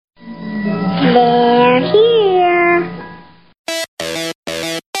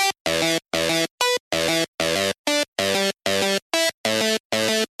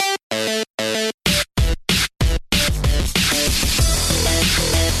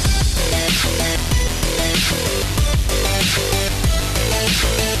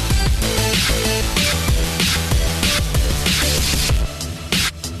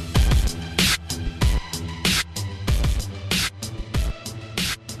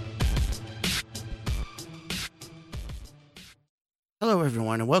Hello,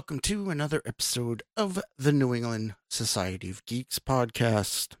 everyone, and welcome to another episode of the New England Society of Geeks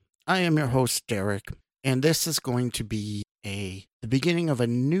podcast. I am your host, Derek, and this is going to be the beginning of a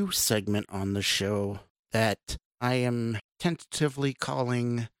new segment on the show that I am tentatively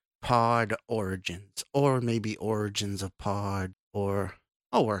calling Pod Origins, or maybe Origins of Pod, or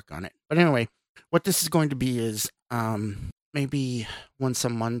I'll work on it. But anyway, what this is going to be is maybe once a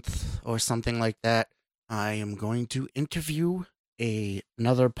month or something like that. I am going to interview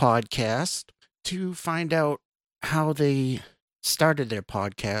another podcast to find out how they started their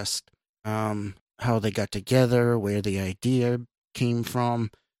podcast, how they got together, where the idea came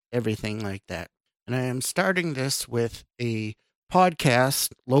from, everything like that. And I am starting this with a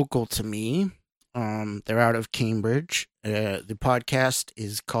podcast local to me. They're out of Cambridge. The podcast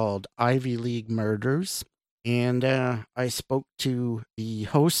is called Ivy League Murders. And I spoke to the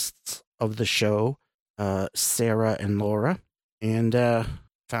hosts of the show, Sarah and Laura, and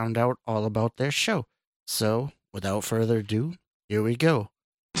found out all about their show. So, without further ado, here we go.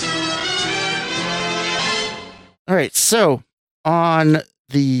 All right, so on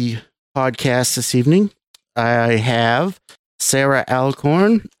the podcast this evening, I have Sarah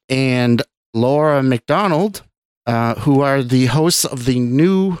Alcorn and Laura McDonald, who are the hosts of the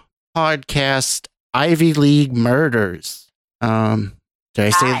new podcast Ivy League Murders. Did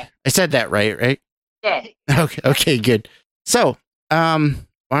I say I said that right? Yeah. Okay, good. So, why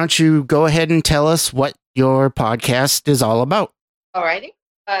don't you go ahead and tell us what your podcast is all about? Alrighty.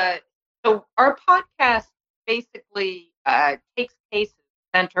 So our podcast basically takes cases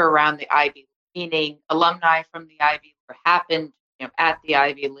center around the Ivy League, meaning alumni from the Ivy League or happened at the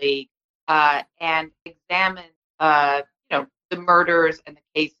Ivy League, and examine the murders and the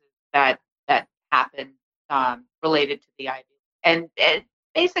cases that happened related to the Ivy League. And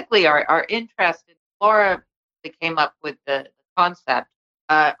basically our interest in Laura came up with the concept,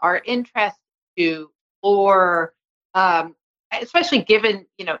 our interest to explore, especially given,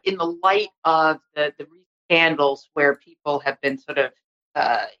 in the light of the recent scandals where people have been sort of,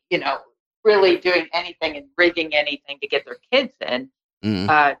 really doing anything and rigging anything to get their kids in,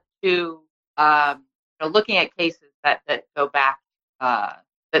 to looking at cases that go back,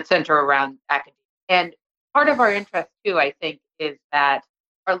 that center around academia. And part of our interest too, I think, is that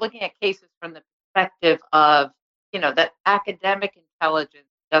are looking at cases from the perspective of, that academic intelligence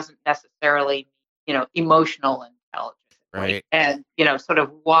doesn't necessarily mean, emotional intelligence. Right. And, sort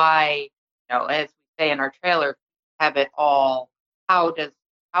of why, as we say in our trailer, have it all, how does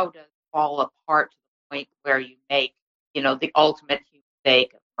fall apart to the point where you make, the ultimate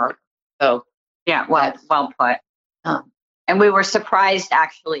mistake of murder. So, yeah, well put. And we were surprised,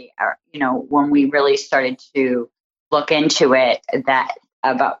 actually, when we really started to look into it, that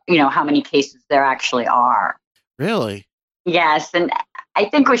about, how many cases there actually are. Really? Yes. And I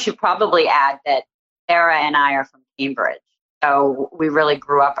think we should probably add that Sarah and I are from Cambridge. So we really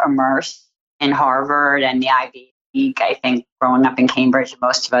grew up immersed in Harvard and the Ivy League. I think growing up in Cambridge,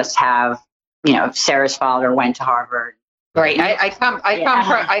 most of us have, Sarah's father went to Harvard. Right. I come from,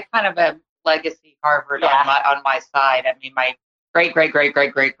 I kind of a legacy Harvard on my side. I mean, my great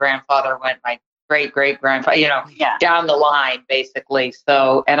grandfather went, my great grandfather, down the line basically.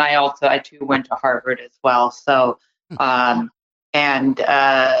 So, and I too went to Harvard as well. So, and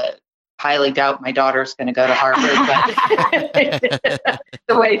highly doubt my daughter's going to go to Harvard, but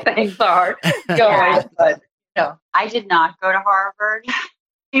the way things are going. But I did not go to Harvard.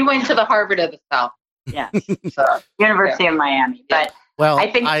 He went to the Harvard of the South. Yeah, so University of Miami. But well, I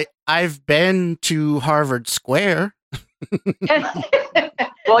think I've been to Harvard Square.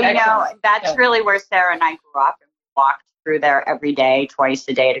 Well, that's really where Sarah and I grew up, and we walked through there every day, twice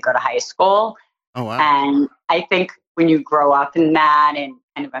a day to go to high school. Oh, wow. And I think when you grow up in that and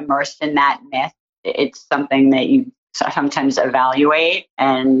kind of immersed in that myth, it's something that you sometimes evaluate.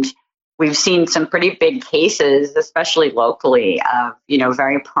 And we've seen some pretty big cases, especially locally, of,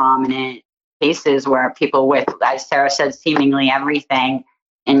 very prominent cases where people with, as Sarah said, seemingly everything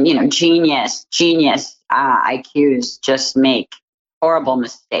and, genius IQs just make horrible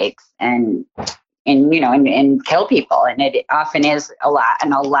mistakes and kill people. And it often is a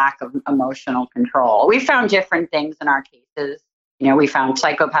lack of emotional control. We found different things in our cases. We found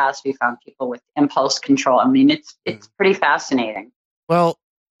psychopaths, we found people with impulse control. I mean, it's pretty fascinating. Well,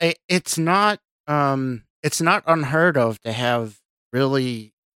 it's not unheard of to have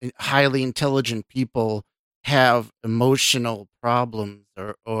really highly intelligent people have emotional problems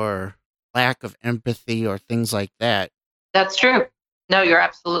or lack of empathy or things like that. That's true. No, you're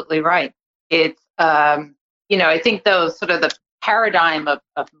absolutely right. It's, I think those sort of the paradigm of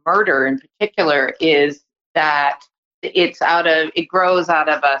murder in particular is that it grows out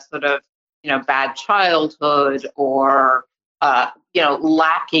of a sort of, bad childhood, or,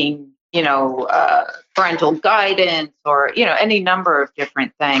 lacking, parental guidance, or, any number of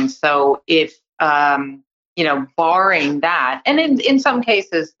different things. So if, barring that, and in some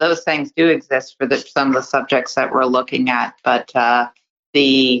cases, those things do exist for some of the subjects that we're looking at, but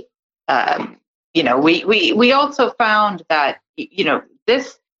the, we also found that,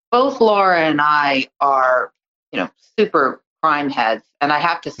 this, both Laura and I are, super crime heads. And I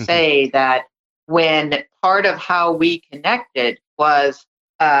have to say that when part of how we connected was,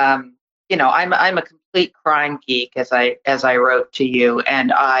 I'm a complete crime geek, as I wrote to you,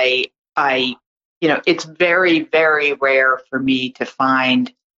 and I, it's very, very rare for me to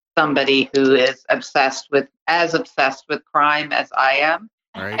find somebody who is as obsessed with crime as I am.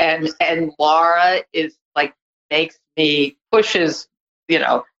 Right. And Laura is like, pushes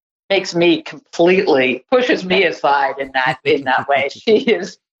me aside in that way. She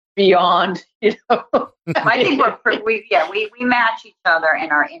is beyond, I think we match each other in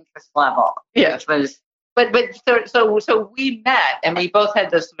our interest level. Yes. But so we met, and we both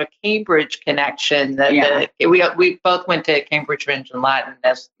had this sort of Cambridge connection. We both went to Cambridge and Latin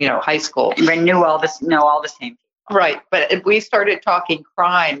as high school. We know all the same people. Right, but we started talking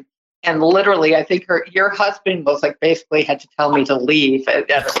crime, and literally, I think your husband was like basically had to tell me to leave. Yeah,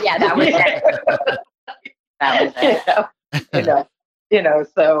 that was it. That was it.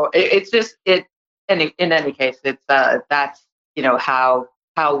 So it's just it. In any case, it's that's how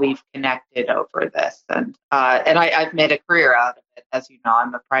we've connected over this, and I've made a career out of it. As you know,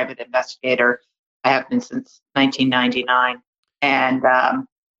 I'm a private investigator. I have been since 1999, and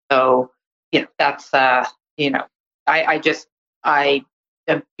so that's I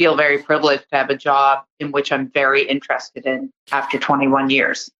feel very privileged to have a job in which I'm very interested in after 21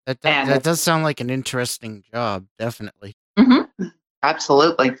 years. That does sound like an interesting job, definitely. Mm-hmm.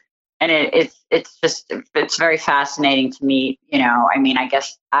 Absolutely. And it's very fascinating to me. I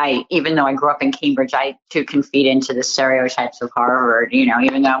guess even though I grew up in Cambridge, I too can feed into the stereotypes of Harvard.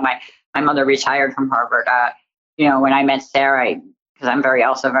 Even though my mother retired from Harvard, when I met Sarah, because I'm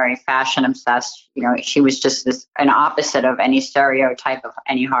also very fashion obsessed, she was just an opposite of any stereotype of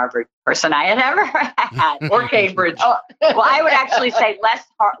any Harvard person I had ever had, or Cambridge. Well, I would actually say less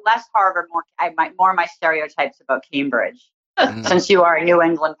Harvard, more my stereotypes about Cambridge. Since you are a New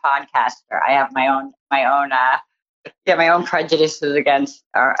England podcaster, I have my own prejudices against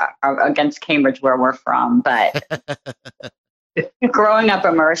Cambridge, where we're from. But growing up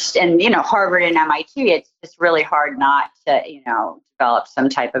immersed in Harvard and MIT, it's just really hard not to develop some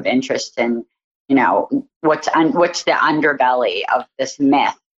type of interest in what's the underbelly of this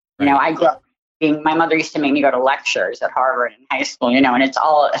myth. Right. I grew up my mother used to make me go to lectures at Harvard in high school. And it's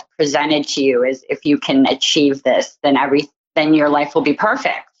all presented to you as if you can achieve this, then your life will be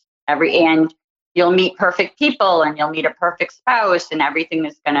perfect. And you'll meet perfect people, and you'll meet a perfect spouse, and everything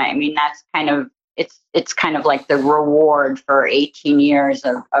is that's kind of, it's kind of like the reward for 18 years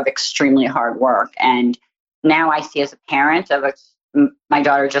of extremely hard work. And now I see, as a parent my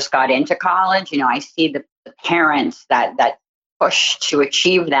daughter just got into college, I see the parents that push to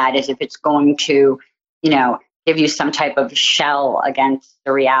achieve that as if it's going to, give you some type of shell against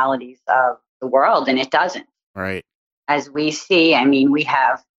the realities of the world. And it doesn't. Right. As we see, we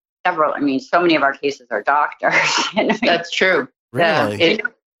have several, so many of our cases are doctors. That's true. Really? Yeah, it's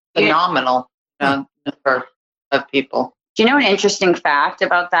phenomenal number of people. Do you know an interesting fact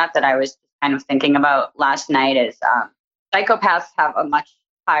about that I was kind of thinking about last night is psychopaths have a much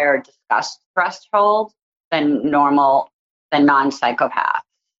higher disgust threshold than non-psychopaths.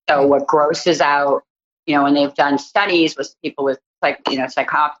 So what grosses out, when they've done studies with people with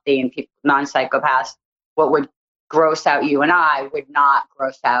psychopathy and people non-psychopaths, what would gross out you and I would not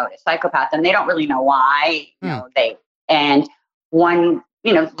gross out a psychopath, and they don't really know why. And one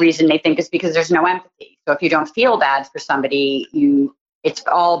reason they think is because there's no empathy. So if you don't feel bad for somebody, it's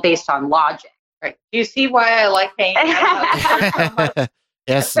all based on logic. Right? Do you see why I like hanging out?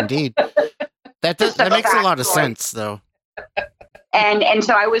 Yes, indeed. That makes a lot of sense, though. And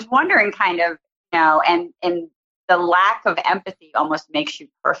so I was wondering, kind of, and the lack of empathy almost makes you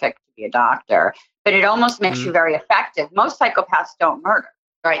perfect to be a doctor, but it almost makes you very effective. Most psychopaths don't murder.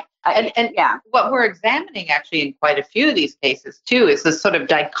 Right. And yeah, what we're examining actually in quite a few of these cases too is this sort of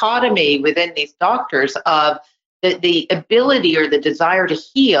dichotomy within these doctors of the ability or the desire to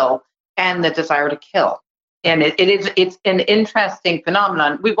heal and the desire to kill. And it's an interesting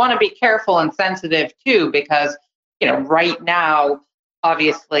phenomenon. We want to be careful and sensitive too, because right now,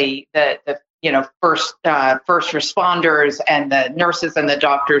 obviously the first responders and the nurses and the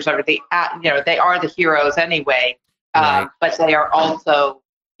doctors are they are the heroes anyway. but they are also,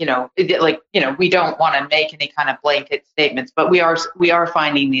 we don't want to make any kind of blanket statements, but we are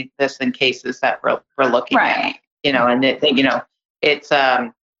finding this in cases that we're looking at, and it's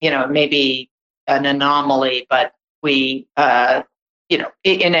maybe an anomaly, but we,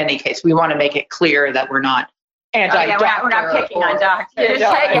 in any case, we want to make it clear that we're not anti-doctor. We're not picking on doctors.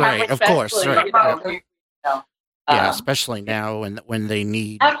 Right, of course. Right. Yeah. Especially now when they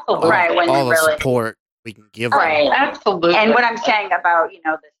need absolutely. all the support we can give them. Right, absolutely. And what I'm saying about,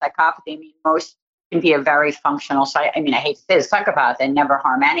 the psychopathy, I mean, most can be a very functional I hate to say it, psychopath and never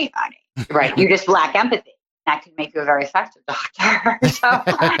harm anybody. Right. You just lack empathy. That can make you a very effective doctor. So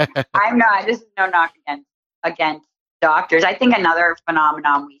this is no knock against doctors. I think another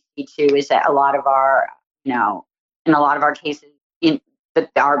phenomenon we see too is that a lot of our, in a lot of our cases, these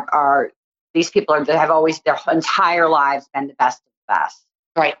people have always their entire lives been the best of the best.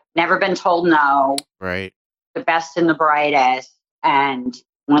 Right. Never been told no. Right. The best and the brightest. And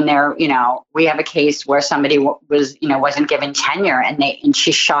when they're, we have a case where somebody wasn't given tenure and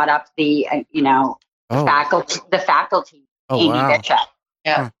she shot up the, faculty. Oh, Amy wow. Bishop.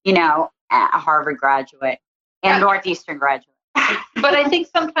 Yeah. A Harvard graduate and Northeastern graduate. But I think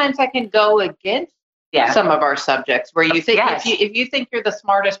sometimes I can go against some of our subjects where you think if you think you're the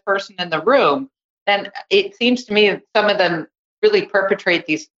smartest person in the room, then it seems to me that some of them really perpetrate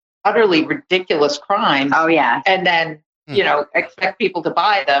these utterly ridiculous crimes. Oh yeah. And then, expect people to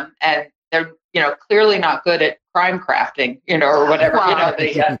buy them, and they're, clearly not good at crime crafting, or whatever, well,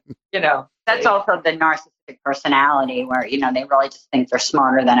 that's also the narcissistic personality where, they really just think they're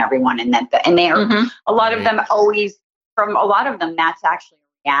smarter than everyone. And they're, a lot of them that's actually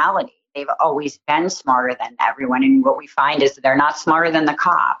reality. They've always been smarter than everyone. And what we find is they're not smarter than the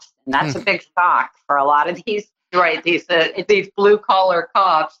cops. And that's a big shock for a lot of these. Right. These blue collar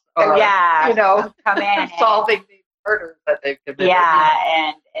cops are, come in solving these murders that they've committed. Yeah.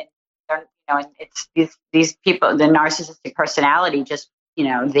 And it's these people, the narcissistic personality just,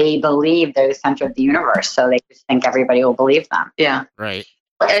 they believe they're the center of the universe. So they just think everybody will believe them. Yeah. Right.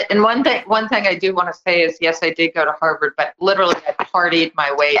 And one thing I do want to say is, yes, I did go to Harvard, but literally I partied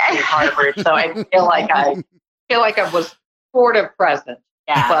my way to Harvard. So I feel like I was sort of present,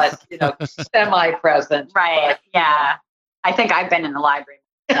 but semi-present. Right. But, yeah. I think I've been in the library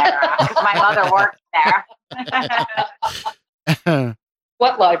because my mother worked there.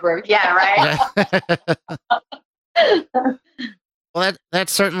 What library? Yeah. Right. Well, that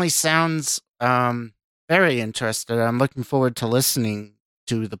certainly sounds very interesting. I'm looking forward to listening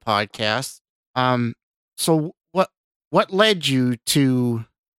to the podcast. So what led you to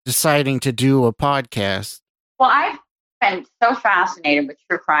deciding to do a podcast? Well, I've been so fascinated with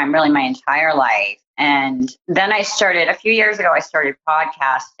true crime really my entire life. And then a few years ago, I started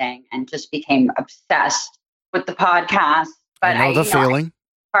podcasting and just became obsessed with the podcast. But I know the feeling.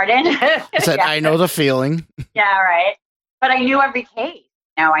 Pardon? I said, I know the feeling. Yeah, right. But I knew every case.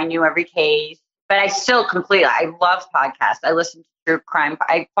 I knew every case. But I still I love podcasts. I listen to true crime.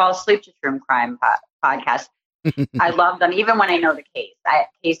 I fall asleep to true crime podcasts. I love them, even when I know the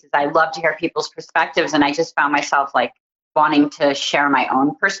cases. I love to hear people's perspectives, and I just found myself wanting to share my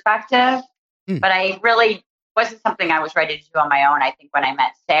own perspective. But I really wasn't something I was ready to do on my own. I think when I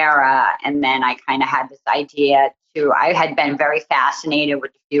met Sarah, and then I kind of had this idea I had been very fascinated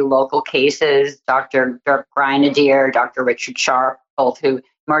with a few local cases, Dr. Dirk Grenadier, Dr. Richard Sharp, both who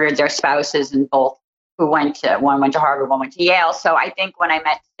murdered their spouses, and both one went to Harvard, one went to Yale. So I think when I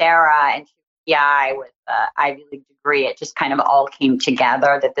met Sarah and PI with the Ivy League degree, it just kind of all came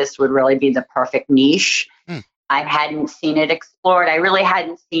together that this would really be the perfect niche. I hadn't seen it explored. I really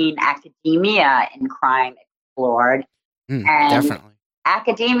hadn't seen academia in crime explored. And definitely.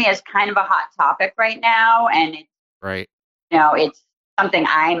 Academia is kind of a hot topic right now. And it's, right. It's something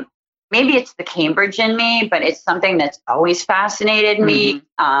maybe it's the Cambridge in me, but it's something that's always fascinated me.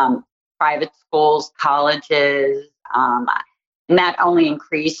 Private schools, colleges, and that only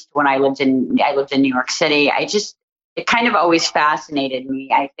increased when I lived in New York City. It kind of always fascinated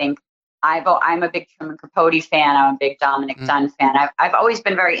me. I think I'm a big Truman Capote fan. I'm a big Dominic Dunn fan. I've always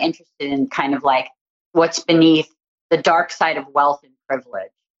been very interested in kind of what's beneath the dark side of wealth and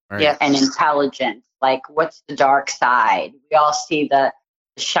privilege, and intelligence. What's the dark side? We all see the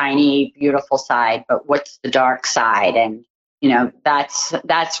shiny, beautiful side, but what's the dark side? And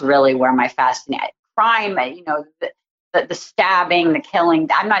that's really where my fascination. Crime, the stabbing, the killing.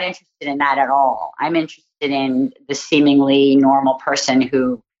 I'm not interested in that at all. I'm interested in the seemingly normal person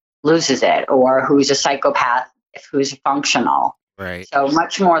who loses it, or who's a psychopath, who's functional. Right. So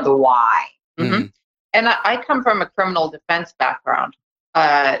much more the why. And I come from a criminal defense background.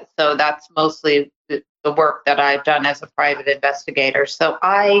 So so that's mostly the work that I've done as a private investigator. So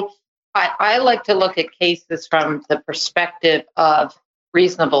I like to look at cases from the perspective of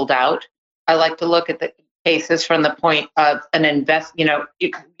reasonable doubt. I like to look at the cases from the point of an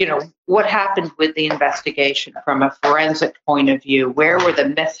what happened with the investigation from a forensic point of view. Where were the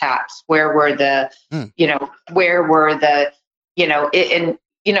mishaps? Where were the where were the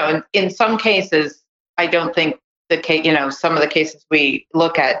in some cases, I don't think the case, some of the cases we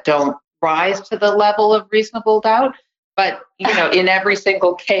look at don't rise to the level of reasonable doubt, but in every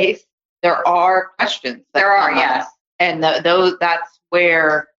single case there are questions. There are, yes, and that's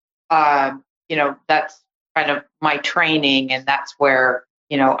where that's kind of my training, and that's where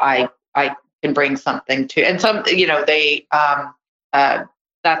I can bring something to, and some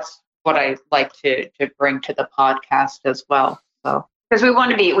that's what I like to bring to the podcast as well. So because we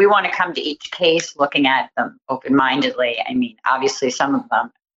want to come to each case looking at them open-mindedly. I mean, obviously some of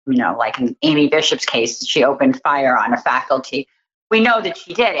them, like in Amy Bishop's case, she opened fire on a faculty. We know that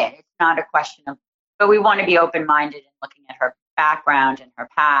she did it. It's not a question of, but we want to be open-minded in looking at her background and her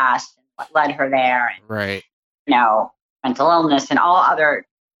past and what led her there, and right, mental illness and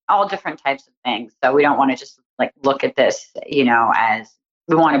all different types of things. So we don't want to just look at this, as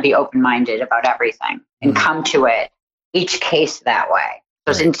we want to be open-minded about everything and come to it, each case that way.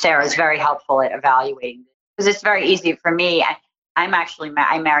 So and Sarah's very helpful at evaluating this, because it's very easy for me. I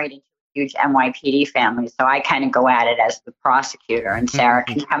married into a huge NYPD family, so I kind of go at it as the prosecutor, and Sarah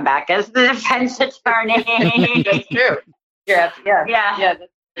can come back as the defense attorney. That's true. Yeah. That's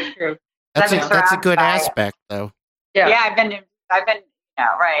very true. That's a good aspect, though. Yeah. I've been,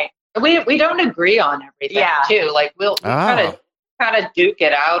 right. We don't agree on everything, too. Like we kind of duke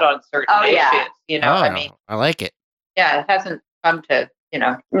it out on certain issues. I like it. Yeah, it hasn't come to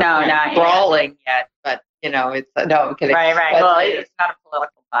not brawling yet, but it's I'm kidding. Right. Well, it's not a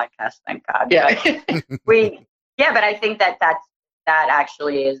political podcast, thank God. Yeah, but I think that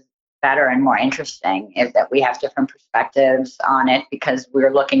actually is better and more interesting, is that we have different perspectives on it, because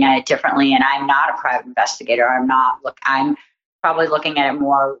we're looking at it differently. And I'm not a private investigator. I'm probably looking at it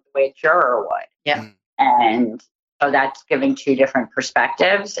more the way a juror would. Yeah. And so that's giving two different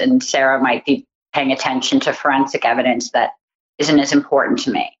perspectives. And Sarah might be paying attention to forensic evidence that isn't as important to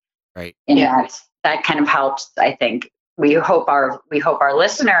me. Right. And that kind of helps. I think we hope our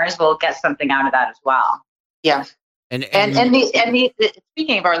listeners will get something out of that as well. Yeah. And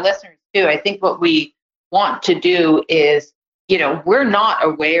speaking of our listeners too, I think what we want to do is, we're not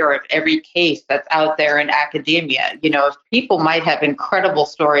aware of every case that's out there in academia. If people might have incredible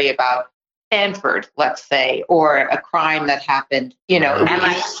story about Stanford, let's say, or a crime that happened,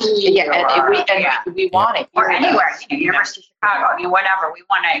 MIT, we want to hear, or anywhere, University of Chicago. I mean, whatever. We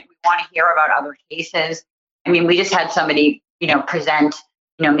want to hear about other cases. I mean, we just had somebody, present,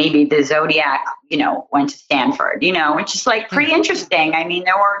 maybe the Zodiac, went to Stanford, which is pretty interesting. I mean,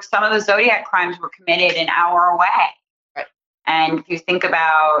 some of the Zodiac crimes were committed an hour away. Right. And if you think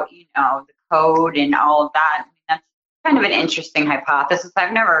about, the code and all of that, I mean, that's kind of an interesting hypothesis.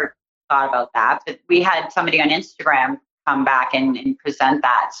 I've never thought about that, but we had somebody on Instagram come back and present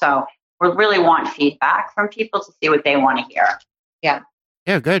that. So we really want feedback from people to see what they want to hear. Yeah.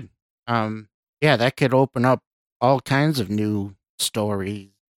 Yeah, good. That could open up all kinds of new stories.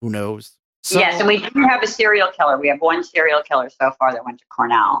 Who knows? So, yes, and we do have a serial killer. We have one serial killer so far that went to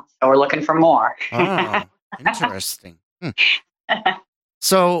Cornell. So we're looking for more. Oh, interesting.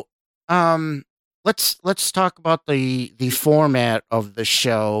 So, let's talk about the format of the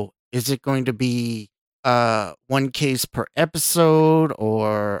show. Is it going to be one case per episode,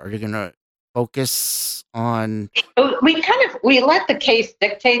 or are you going to focus on? We let the case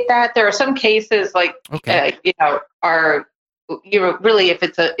dictate that. There are some cases really, if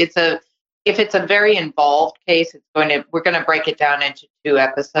it's a very involved case, we're going to break it down into 2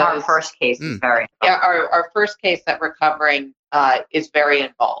 episodes. Our first case is very involved. Yeah, our first case that we're covering is very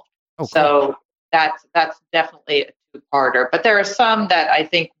involved. Oh, cool. So that's definitely a 2-parter. But there are some that I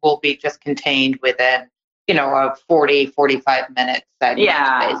think will be just contained within, a 40-45 minute segment.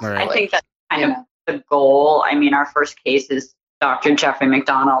 Yeah, right. I think that's kind of the goal. I mean, our first case is Dr. Jeffrey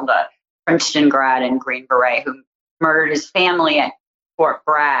McDonald, a Princeton grad and Green Beret, who murdered his family at Fort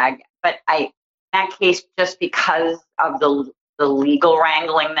Bragg. But that case, just because of the legal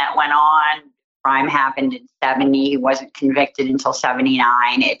wrangling that went on, crime happened in 70. He wasn't convicted until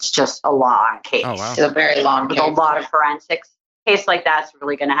 79. It's just a long case. Oh, wow. It's a very long case. With a lot of forensics. A case like that's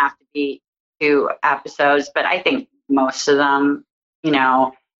really going to have to be 2 episodes. But I think most of them,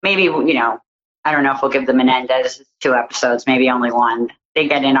 maybe, I don't know if we'll give them an end as 2 episodes, maybe only 1. They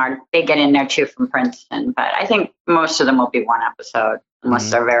get in there too from Princeton, but I think most of them will be 1 episode.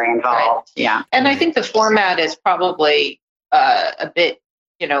 unless they're very involved. Right. Yeah. And I think the format is probably a bit,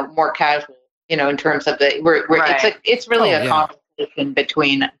 more casual, in terms of it's really a conversation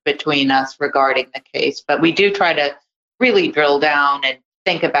between us regarding the case, but we do try to really drill down and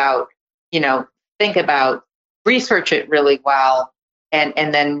think about research it really well, and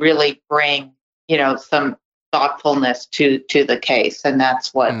then really bring, some thoughtfulness to the case. And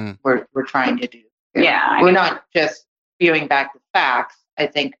that's what we're trying to do. Yeah. We're not just viewing back the facts. I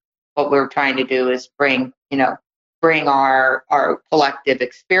think what we're trying to do is bring our collective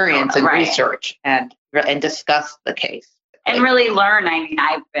experience and research and discuss the case. And really learn. I mean,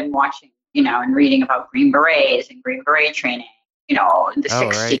 I've been watching, and reading about Green Berets and Green Beret training, in the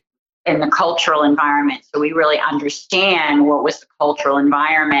 60s, in the cultural environment. So we really understand what was the cultural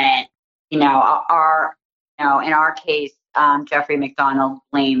environment. In our case, Jeffrey McDonald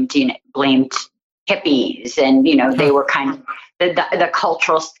blamed hippies, and they were kind of the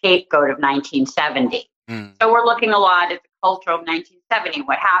cultural scapegoat of 1970. So we're looking a lot at the culture of 1970,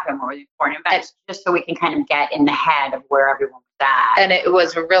 what happened, what were the important events, just so we can kind of get in the head of where everyone was at. And it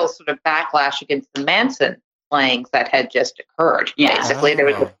was a real sort of backlash against the Manson slayings that had just occurred. Yeah. Basically, there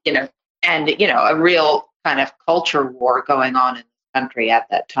was a real kind of culture war going on in the country at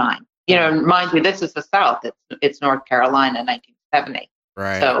that time. Mind you, this is the South. It's North Carolina, 1970.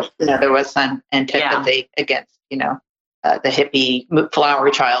 Right. So there was some antipathy against the hippie flower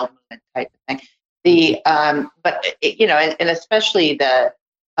child movement type of thing. And especially the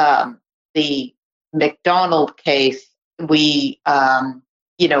McDonald case, we're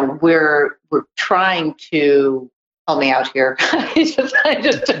trying to help me out here. I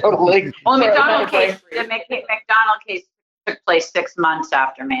just totally. Well, the McDonald case took place 6 months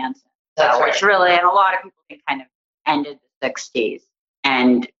after Manson. Which really, and a lot of people think kind of ended the 60s.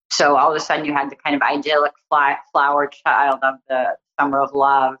 And so all of a sudden you had the kind of idyllic flower child of the Summer of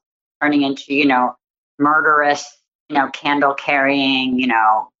Love turning into, murderous, candle carrying,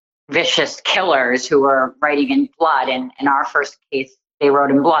 vicious killers who were writing in blood. And in our first case, they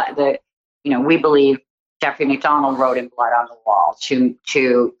wrote in blood. We believe Jeffrey McDonald wrote in blood on the wall to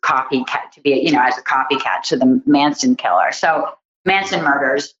copycat, to be, as a copycat to the Manson killer. So Manson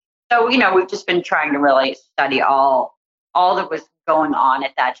murders. So, we've just been trying to really study all that was going on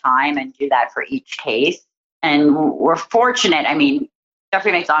at that time and do that for each case. And we're fortunate. I mean,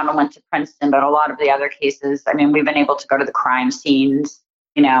 Jeffrey McDonald went to Princeton, but a lot of the other cases, we've been able to go to the crime scenes.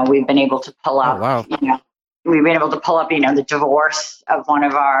 We've been able to pull up, we've been able to pull up, the divorce of one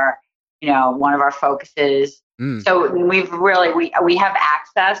of our focuses. So we've really, we have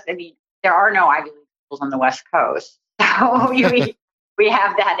access. There are no Ivy League schools on the West Coast. So we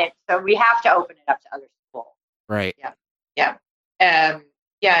have that. So we have to open it up to other schools. Right. Yeah. And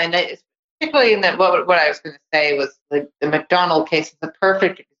particularly in what I was going to say was the McDonald case is a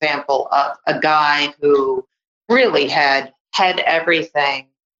perfect example of a guy who really had everything,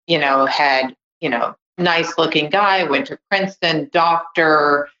 had, nice looking guy, went to Princeton,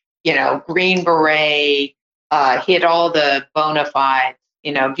 doctor, Green Beret, he had all the bona fides,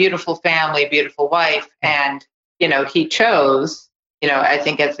 beautiful family, beautiful wife. And, he chose, I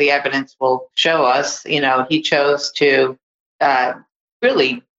think as the evidence will show us, he chose to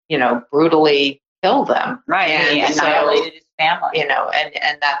really, brutally kill them. Right. And he annihilated his family.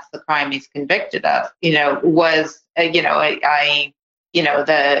 And that's the crime he's convicted of, was, the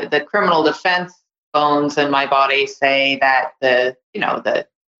criminal defense bones in my body say that the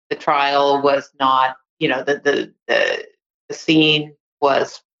trial was not, the scene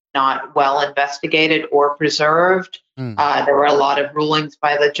was not well investigated or preserved. There were a lot of rulings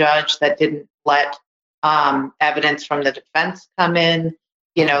by the judge that didn't let evidence from the defense come in,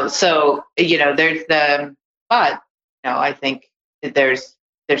 so, there's but, I think there's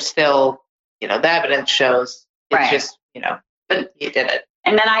still, the evidence shows it's just, but you did it.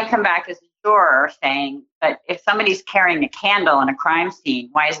 And then I come back as a juror saying, but if somebody's carrying a candle in a crime scene,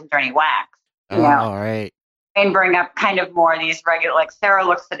 why isn't there any wax? All right. And bring up kind of more of these regular, like Sarah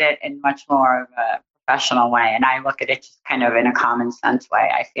looks at it in much more of a professional way, and I look at it just kind of in a common sense way,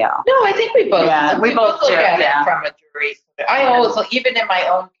 I feel. No, I think we both look at it from a jury. I always, even in my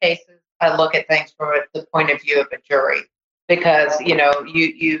own cases, I look at things from the point of view of a jury, because, you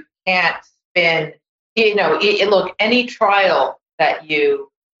can't spin, look, any trial you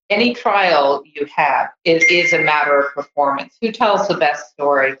have is a matter of performance. Who tells the best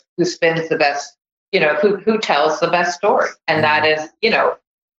story? Who spins the best? Who tells the best story? And that is,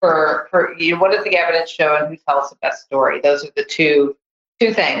 for what does the evidence show and who tells the best story? Those are the two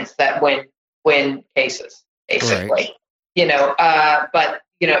things that win cases, basically. Right. But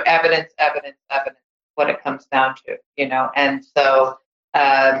evidence, what it comes down to, and so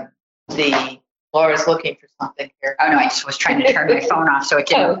the Laura's looking for something here. Oh no, I just was trying to turn my phone off so it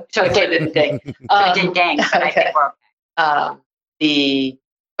didn't. So it didn't ding. It didn't ding. But I think we're okay.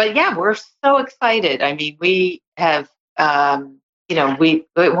 But yeah, we're so excited. I mean, we have, we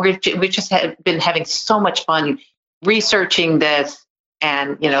just have been having so much fun researching this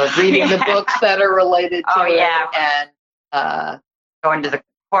and reading the books that are related to it, and going to the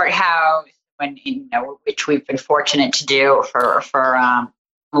courthouse which we've been fortunate to do for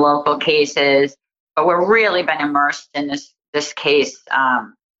local cases. But we're really been immersed in this case,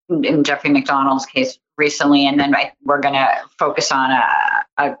 in Jeffrey McDonald's case recently, and then we're going to focus on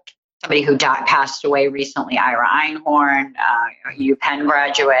somebody who passed away recently, Ira Einhorn, UPenn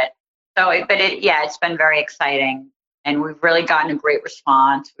graduate. So, it's been very exciting, and we've really gotten a great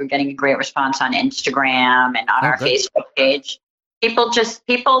response. We're getting a great response on Instagram and on our Facebook page. People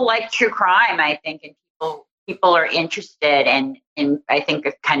like true crime, I think, and people are interested, and I think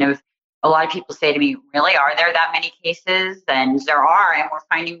it's kind of. A lot of people say to me, really, are there that many cases? And there are, and we're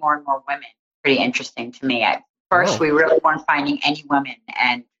finding more and more women. Pretty interesting to me. At first, we really weren't finding any women,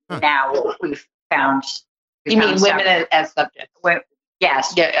 and now we've found. You mean women as subjects?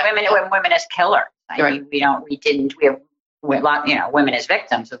 Yes, women as killers. I mean, we have a lot, women as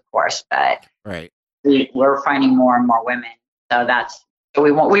victims, of course, but we're finding more and more women. So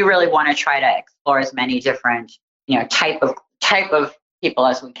we really want to try to explore as many different, type of people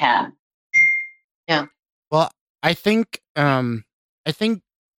as we can. Yeah. Well, I think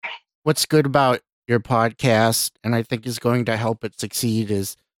what's good about your podcast, and I think is going to help it succeed,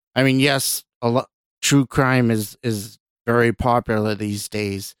 is, I mean, yes, true crime is very popular these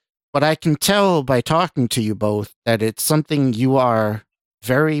days, but I can tell by talking to you both that it's something you are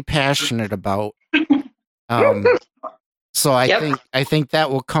very passionate about. So I think that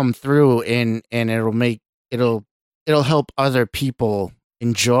will come through, and it'll help other people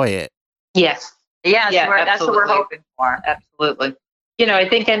enjoy it. Yes. That's what we're hoping for. Absolutely. I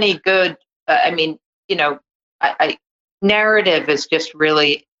think any good, narrative is just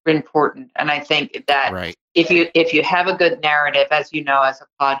really important. And I think that if you have a good narrative, as you know, as a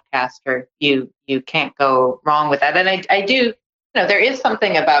podcaster, you can't go wrong with that. And I do, there is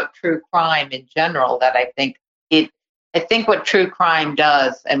something about true crime in general that I think what true crime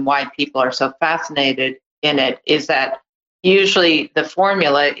does and why people are so fascinated in it is that usually the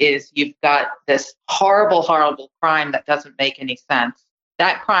formula is you've got this horrible, horrible crime that doesn't make any sense.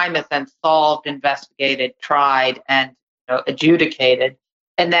 That crime is then solved, investigated, tried, and adjudicated,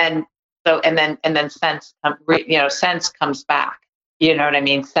 and then sense comes back. You know what I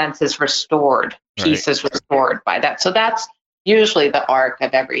mean? Sense is restored, peace is restored by that. So that's usually the arc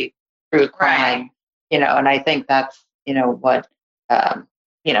of every true crime. And I think that's what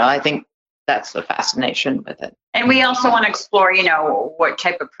I think that's the fascination with it. And we also want to explore, what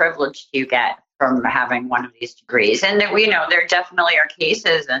type of privilege do you get from having one of these degrees? And there definitely are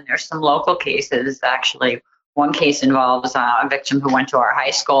cases, and there's some local cases. Actually, one case involves a victim who went to our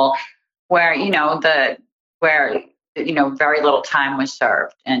high school, where very little time was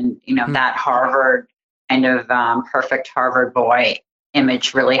served, and that Harvard kind of perfect Harvard boy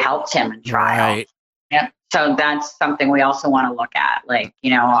image really helped him in trial. Right. Yeah. So that's something we also want to look at, like,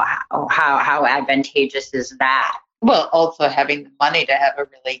 how advantageous is that? Well, also having the money to have a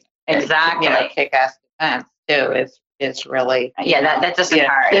really kick-ass defense too is really that doesn't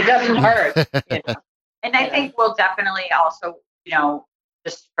hurt. It doesn't hurt. And I think we'll definitely also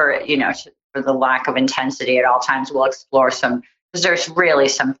just for the lack of intensity at all times, we'll explore some, because there's really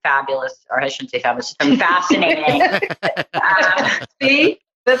some fabulous, or I shouldn't say fabulous, some fascinating. See.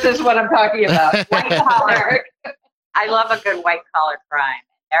 This is what I'm talking about. White collar. I love a good white collar crime.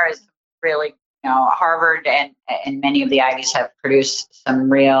 There is really, Harvard and many of the Ivies have produced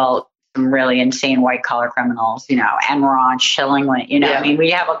some really insane white collar criminals. Enron, Schillingly. I mean,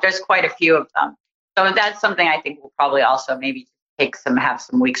 there's quite a few of them. So that's something I think we'll probably also maybe have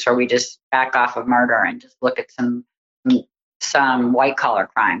some weeks where we just back off of murder and just look at some white collar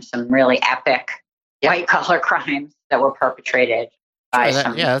crimes, some really epic white collar crimes that were perpetrated.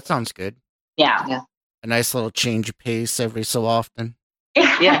 That sounds good. Yeah. A nice little change of pace every so often.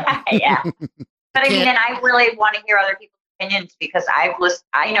 Yeah. But I mean, and I really want to hear other people's opinions, because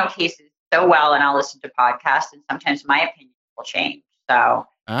I know cases so well, and I'll listen to podcasts, and sometimes my opinion will change. So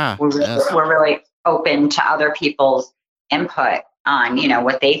we're really open to other people's input on,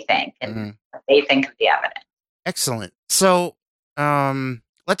 what they think and what they think of the evidence. Excellent. So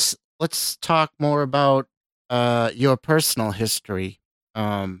let's talk more about your personal history.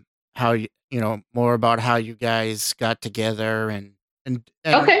 How more about how you guys got together, and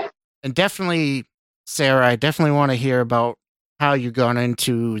okay. And definitely, Sarah, I definitely want to hear about how you got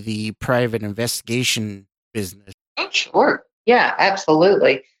into the private investigation business. Oh, sure. Yeah,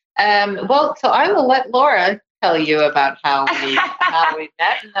 absolutely. Well, so I will let Laura tell you about how we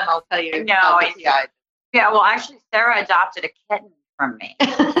met, and then I'll tell you about the PI. Yeah, well, actually, Sarah adopted a kitten from me.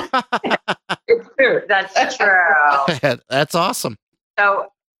 It's true. That's true. That's awesome.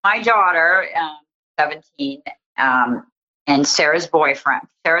 So my daughter, 17, and Sarah's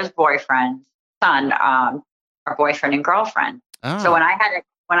boyfriend's son, are boyfriend and girlfriend. Oh. So when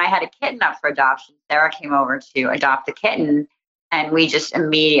I had a kitten up for adoption, Sarah came over to adopt the kitten, and we just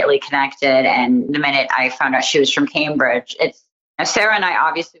immediately connected. And the minute I found out she was from Cambridge, now Sarah and I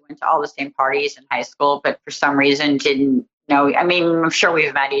obviously went to all the same parties in high school, but for some reason didn't know. I mean, I'm sure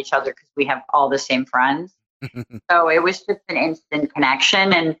we've met each other because we have all the same friends. So it was just an instant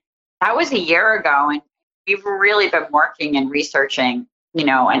connection. And that was a year ago. And we've really been working and researching, and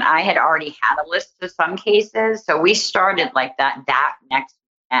I had already had a list of some cases. So we started like that next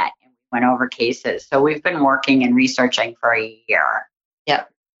met, and we went over cases. So we've been working and researching for a year. Yep.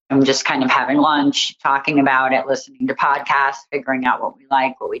 And just kind of having lunch, talking about it, listening to podcasts, figuring out what we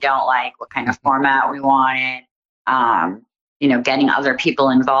like, what we don't like, what kind of format we wanted, getting other people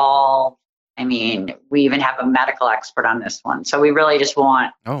involved. I mean, we even have a medical expert on this one. So we really just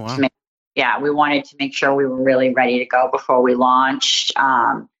want we wanted to make sure we were really ready to go before we launched.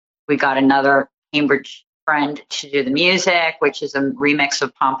 We got another Cambridge friend to do the music, which is a remix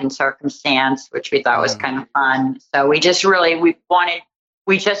of Pomp and Circumstance, which we thought was kind of fun. So we just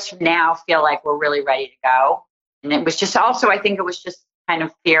now feel like we're really ready to go. And it was just also, I think it was just kind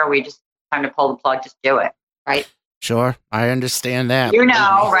of fear. We just kind of pull the plug, just do it. Right. Sure. I understand that.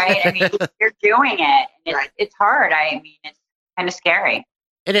 Right? I mean, you're doing it. And it's hard. I mean, it's kind of scary.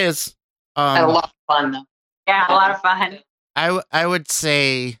 It is. A lot of fun, though. Yeah, a lot of fun. I would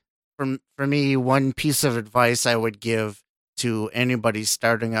say, for me, one piece of advice I would give to anybody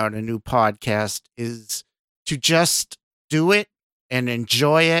starting out a new podcast is to just do it and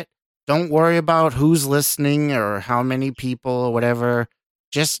enjoy it. Don't worry about who's listening or how many people or whatever.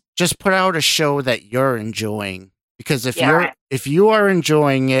 Just put out a show that you're enjoying. Because if you are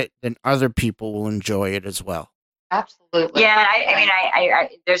enjoying it, then other people will enjoy it as well. Absolutely. Yeah, I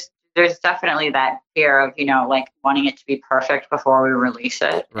there's definitely that fear of like wanting it to be perfect before we release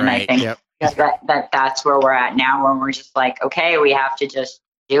it, and I think that's where we're at now, where we're just like, okay, we have to just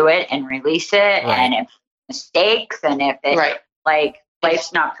do it and release it, and if mistakes, and if it like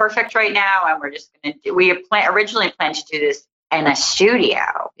life's not perfect right now, and we're just gonna do. We originally planned to do this in a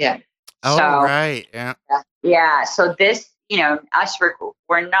studio. Yeah. Oh, so, right. Yeah. Yeah. So this,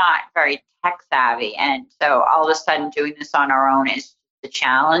 we're not very tech savvy. And so all of a sudden doing this on our own is the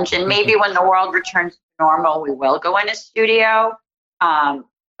challenge. And maybe when the world returns to normal, we will go in a studio.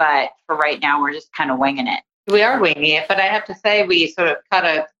 But for right now, we're just kind of winging it. We are winging it. But I have to say, we sort of cut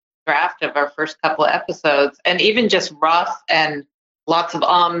a draft of our first couple of episodes, and even just rough and lots of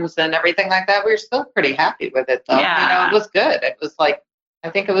ums and everything like that, we were still pretty happy with it, though. Yeah. It was good. It was like, I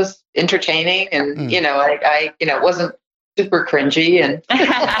think it was entertaining, and it wasn't super cringy, and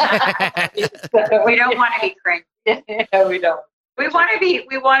we don't want to be cringy. No, we don't. We want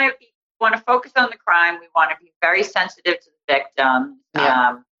to focus on the crime. We want to be very sensitive to the victim.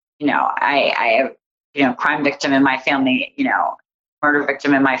 Yeah. I have crime victim in my family. Murder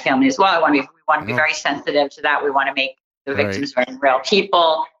victim in my family as well. We want to be very sensitive to that. We want to make the victims very real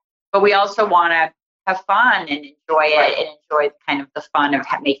people, but we also want to have fun and enjoy it, and enjoy kind of the fun of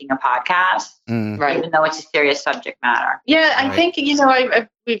making a podcast, even though it's a serious subject matter. Yeah, I think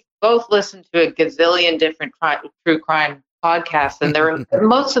we've both listened to a gazillion different true crime podcasts, and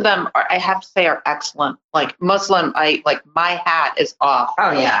most of them I have to say are excellent. Like Muslim, my hat is off.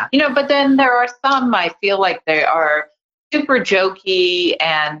 Oh yeah, but then there are some I feel like they are super jokey,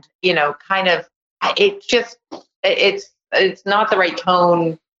 and kind of it's not the right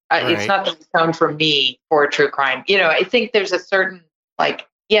tone. It's not the tone for me for true crime. I think there's a certain,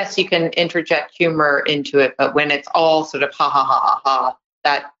 yes, you can interject humor into it, but when it's all sort of ha ha ha ha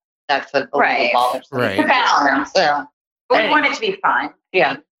ha, that's a little bothersome. Right. The balance. Yeah. But we want it to be fun.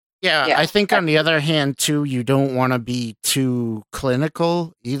 Yeah. Yeah, I think on the other hand, too, you don't want to be too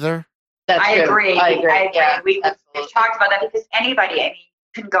clinical either. I agree. Yeah, we've talked about that, because anybody,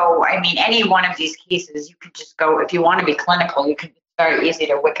 can go, any one of these cases, you could just go, if you want to be clinical, you could, very easy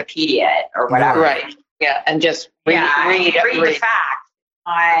to Wikipedia it or whatever. Right. Yeah. And just read the facts.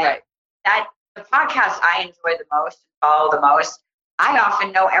 That the podcast I enjoy the most, follow the most. I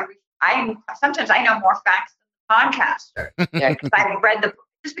often know sometimes I know more facts than the podcaster. Yeah. Because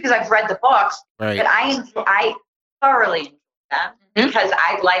I've read the books, but I thoroughly enjoy them because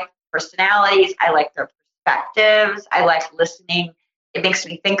I like personalities. I like their perspectives. I like listening. It makes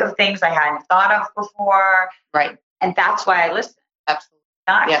me think of things I hadn't thought of before. Right. And that's why I listen. Absolutely.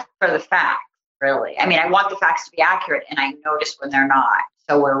 Not for the facts, really. I mean, I want the facts to be accurate, and I notice when they're not.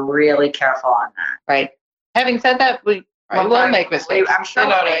 So we're really careful on that. Right. Having said that, we will make mistakes. I'm sure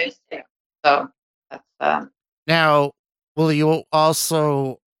we'll make mistakes. So that's Now, will you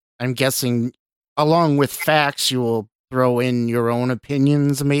also, I'm guessing, along with facts, you will throw in your own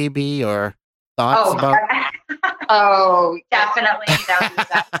opinions, maybe, or thoughts about? Oh, definitely.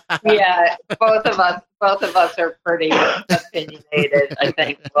 Yeah, both of us are pretty opinionated. I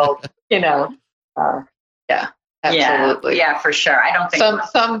think. Well, absolutely. Yeah, for sure. I don't think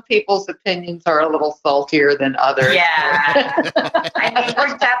some people's opinions are a little saltier than others. Yeah. I mean,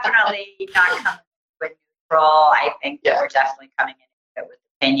 we're definitely not coming with neutral. I think we're definitely coming in with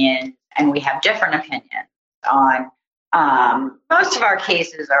opinions, and we have different opinions on. Most of our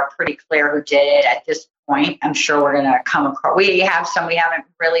cases are pretty clear who did it at this point. I'm sure we're going to come across. We have some we haven't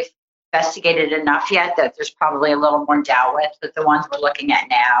really investigated enough yet that there's probably a little more doubt with, but the ones we're looking at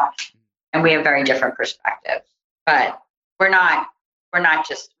now, and we have very different perspectives. But we're not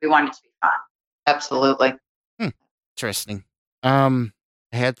just, we want it to be fun. Absolutely. Interesting. I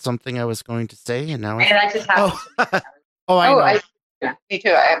had something I was going to say, and now that just happened. I know. Me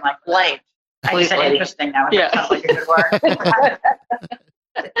too. I'm like blank. I said interesting now. That sounds like a good word.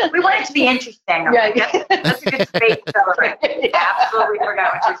 We want it to be interesting. That's a good space to celebrate. Absolutely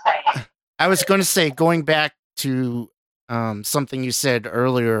forgot what you're saying. I was going to say, going back to something you said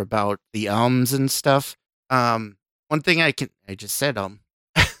earlier about the and stuff. One thing I just said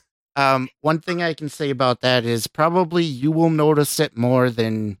one thing I can say about that is probably you will notice it more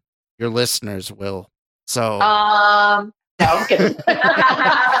than your listeners will. So no, I'm kidding.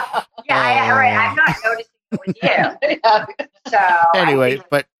 Right. I'm not noticing it with you. So anyway,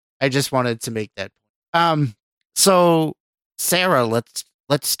 but I just wanted to make that point. So Sarah,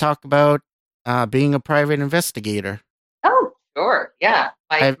 let's talk about being a private investigator. Oh, sure. Yeah.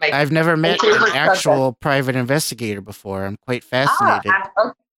 I've never met an actual private investigator before. I'm quite fascinated.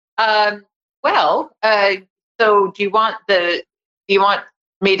 So do you want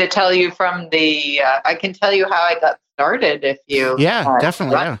me to tell you from the? I can tell you how I got started if you. Yeah,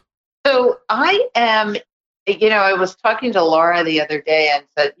 definitely. Yeah. So I am. I was talking to Laura the other day and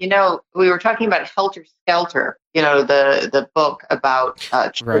said, we were talking about Helter Skelter, the book about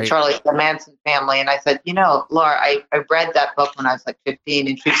Charlie, the Manson family. And I said, Laura, I read that book when I was like 15.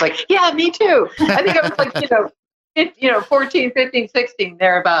 And she was like, yeah, me too. I think I was like, 14, 15, 16,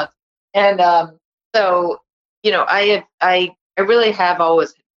 thereabouts. And so, I really have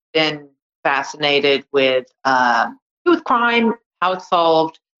always been fascinated with crime, how it's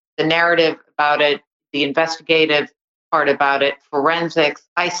solved, the narrative about it, the investigative part about it, forensics.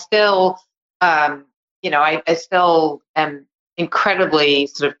 I still, I still am incredibly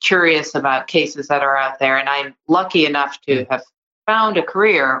sort of curious about cases that are out there. And I'm lucky enough to have found a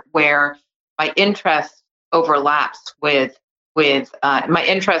career where my interests overlaps with my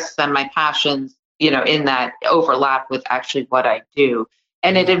interests and my passions, in that overlap with actually what I do.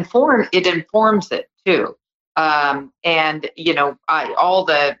 And it informs it too. And,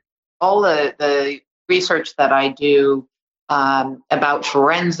 all the research that I do about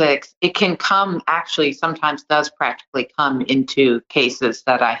forensics, it can sometimes does practically come into cases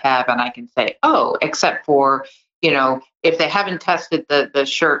that I have, and I can say, except for, if they haven't tested the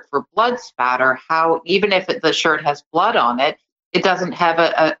shirt for blood spatter, how, even if the shirt has blood on it, it doesn't have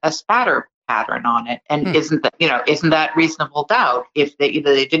a spatter pattern on it. And isn't that reasonable doubt if they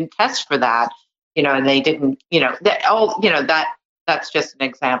didn't test for that, and they didn't, that's just an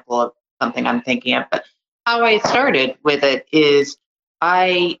example of something I'm thinking of. But how I started with it is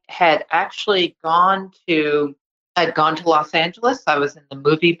I had actually gone to Los Angeles. I was in the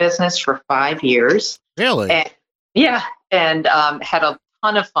movie business for 5 years. Really? And had a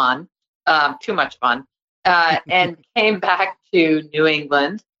ton of fun, too much fun, and came back to New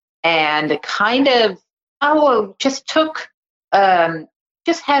England and kind of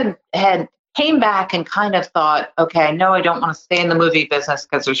came back and kind of thought, okay, no, I don't want to stay in the movie business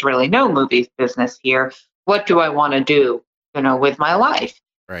because there's really no movie business here. What do I want to do, with my life?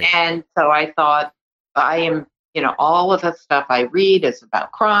 Right. And so I thought, I am, all of the stuff I read is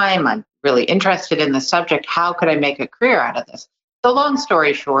about crime. I'm really interested in the subject. How could I make a career out of this? So long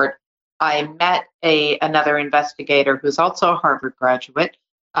story short, I met another investigator who's also a Harvard graduate,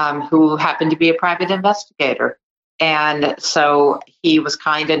 who happened to be a private investigator. And so he was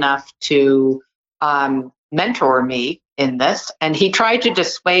kind enough to mentor me in this. And he tried to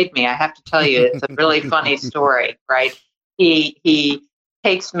dissuade me. I have to tell you, it's a really funny story, right? He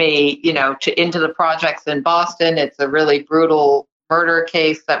takes me, into the projects in Boston. It's a really brutal murder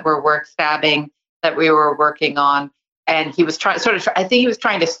case that stabbing that we were working on. And he was I think he was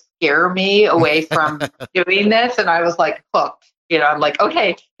trying to scare me away from doing this. And I was like, hooked, I'm like,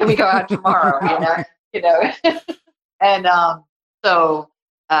 okay, can we go out tomorrow? And and I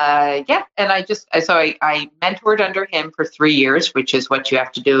mentored under him for 3 years, which is what you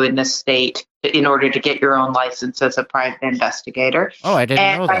have to do in this state in order to get your own license as a private investigator. Oh, I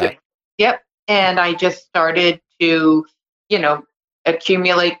didn't know that. Yep. And I just started to,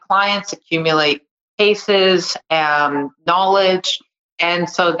 accumulate clients, accumulate cases, knowledge. And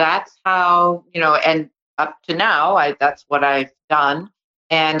so that's how, and up to now, that's what I've done.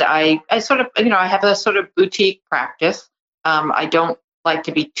 And I sort of, I have a sort of boutique practice. I don't like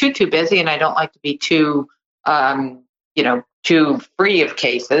to be too busy, and I don't like to be too free of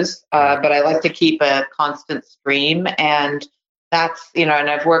cases. But I like to keep a constant stream, and that's and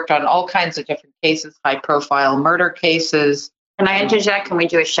I've worked on all kinds of different cases, high profile murder cases. Can I interject? Can we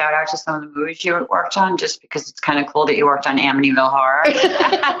do a shout out to some of the movies you worked on? Just because it's kind of cool that you worked on Amityville Horror.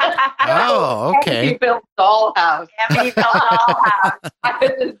 Oh, okay. Amityville Dollhouse. Amityville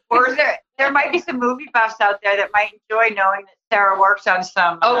Dollhouse. Or there might be some movie buffs out there that might enjoy knowing that Sarah works on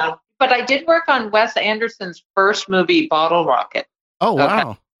some. But I did work on Wes Anderson's first movie, Bottle Rocket. Oh,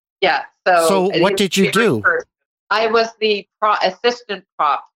 wow. Okay. Yeah. So what did you do? I was the assistant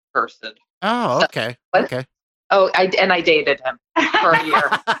prop person. Oh, okay. Okay. Oh, I dated him for a year.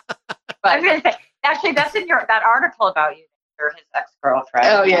 But actually, that's in that article about you. You're his ex-girlfriend.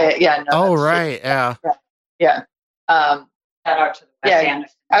 Oh yeah. No, right, yeah. Yeah. Shout out to the Wes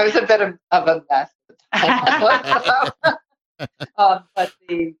Anderson. I was a bit of a mess at the time.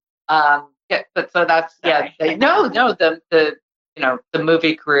 But so that's the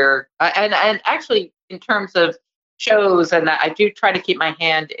movie career, and actually in terms of shows, and I do try to keep my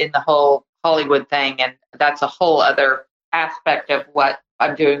hand in the whole Hollywood thing, and that's a whole other aspect of what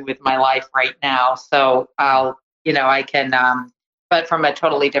I'm doing with my life right now. So I can, but from a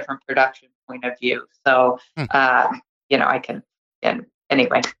totally different production point of view. So, I can, and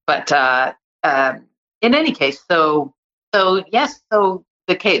anyway, but in any case, so yes, so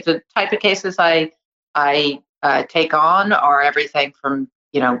the type of cases I take on are everything from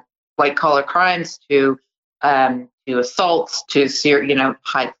white collar crimes to assaults to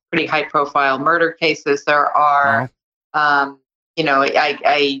pretty high profile murder cases. There are, I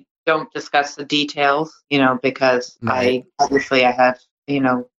don't discuss the details, because right. I have,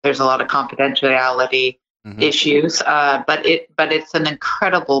 there's a lot of confidentiality issues, but it's an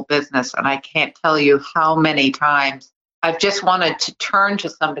incredible business. And I can't tell you how many times I've just wanted to turn to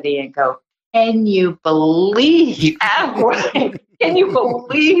somebody and go, can you believe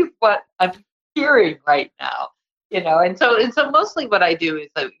what I'm hearing right now? And so mostly what I do is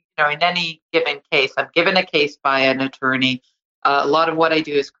that, in any given case, I'm given a case by an attorney. A lot of what I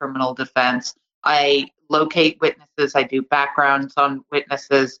do is criminal defense. I locate witnesses. I do backgrounds on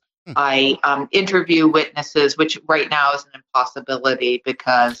witnesses. I interview witnesses, which right now is an impossibility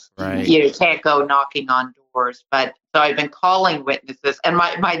because you can't go knocking on doors. But so I've been calling witnesses, and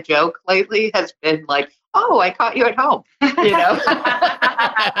my joke lately has been like, "Oh, I caught you at home,"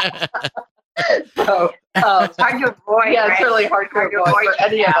 So it's hard to avoid. Yeah, it's really hard to avoid for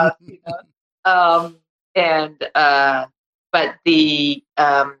any of us, but the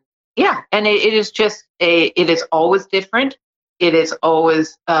and it is just it is always different. It is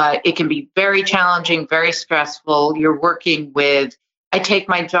always it can be very challenging, very stressful. You're working with. I take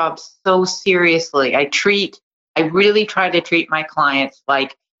my job so seriously. I really try to treat my clients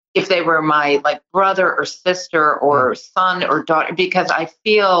like if they were my brother or sister or son or daughter, because I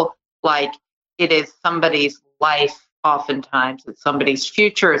feel like it is somebody's life. Oftentimes it's somebody's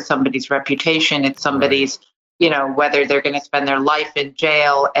future, it's somebody's reputation, it's somebody's, whether they're going to spend their life in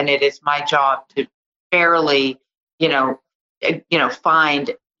jail. And it is my job to fairly, find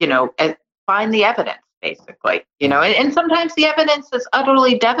the evidence, basically, and sometimes the evidence is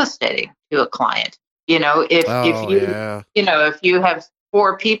utterly devastating to a client. If you have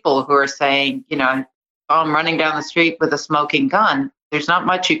 4 people who are saying, I'm running down the street with a smoking gun, there's not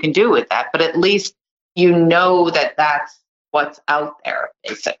much you can do with that, but at least that that's what's out there,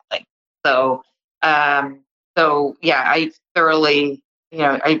 basically. So, I thoroughly,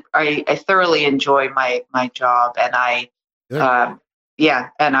 I thoroughly enjoy my job, and I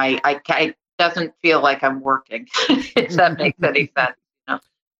doesn't feel like I'm working, if that makes any sense. And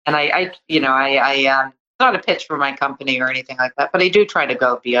it's not a pitch for my company or anything like that, but I do try to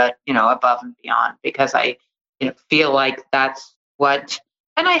go above and beyond, because I feel like that's what,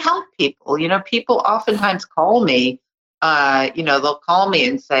 and I help people. People oftentimes call me they'll call me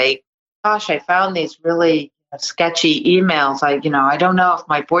and say, gosh, I found these really sketchy emails. I don't know if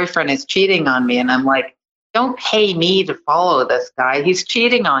my boyfriend is cheating on me. And I'm like, don't pay me to follow this guy. He's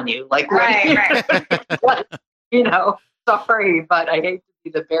cheating on you. Like, right. Sorry, but I hate to be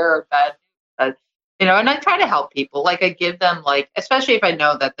the bearer of bad news. And I try to help people. Like, I give them, like, especially if I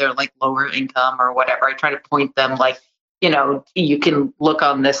know that they're like lower income or whatever, I try to point them, like, you can look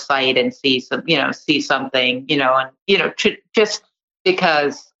on this site and see something, just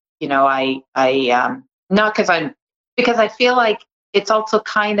because, because I feel like it's also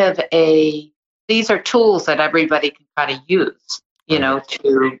kind of these are tools that everybody can kind of use,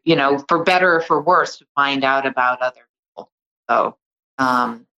 for better or for worse, to find out about other people. So,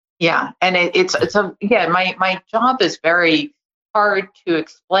 yeah. And my job is very hard to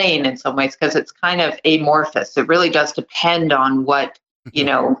explain in some ways because it's kind of amorphous. It really does depend on what,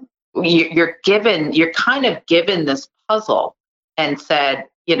 you're given. You're kind of given this puzzle and said,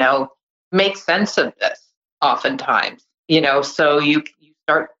 make sense of this oftentimes, so you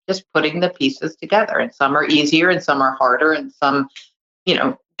start just putting the pieces together, and some are easier and some are harder, and some,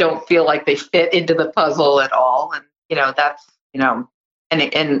 don't feel like they fit into the puzzle at all. And, that's,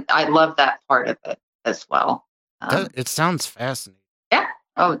 and I love that part of it as well. It sounds fascinating. Yeah.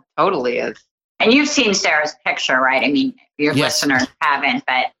 Oh, it totally is. And you've seen Sarah's picture, right? I mean, your listeners haven't,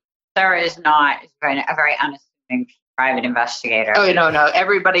 but Sarah is a very unassuming private investigator. Oh, no.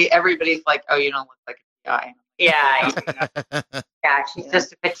 Everybody's like, oh, you don't look like a guy. Yeah. Yeah, she's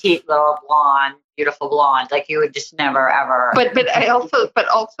just a petite little blonde, beautiful blonde. Like you would just never ever. But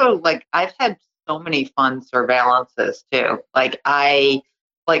also like I've had so many fun surveillances too. Like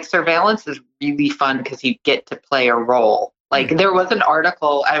surveillance is really fun because you get to play a role. Like there was an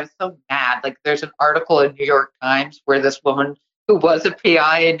article, I was so mad. Like there's an article in New York Times where this woman who was a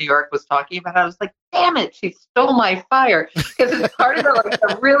PI in New York was talking about it. I was like, damn it, she stole my fire. Because it's part of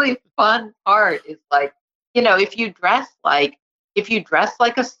the really fun part is like, if you dress like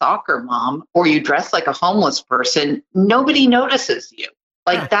a soccer mom or you dress like a homeless person, nobody notices you.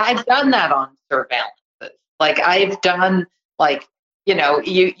 Like that, I've done that on surveillances. Like I've done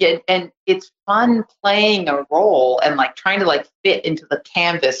and it's fun playing a role and like trying to like fit into the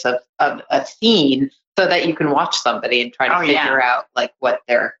canvas of a scene so that you can watch somebody and try to figure out like what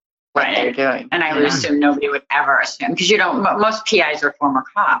they're doing. And I would assume nobody would ever assume, because most PIs are former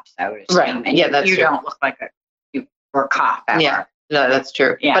cops. I would assume. Right. Yeah, that's you true. don't look like you were a cop ever. Yeah, no, that's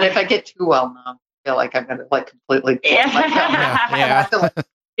true. Yeah. But if I get too well known, I feel like I'm going to like completely Yeah. I have to like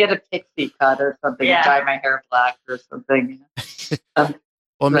get a pixie cut or something and dye my hair black or something.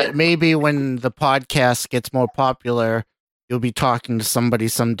 Well, maybe when the podcast gets more popular, you'll be talking to somebody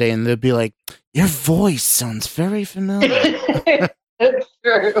someday and they'll be like, your voice sounds very familiar. It's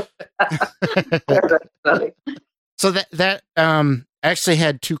true. That's funny. So that actually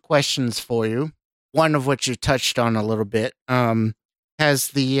had two questions for you. One of which you touched on a little bit. Has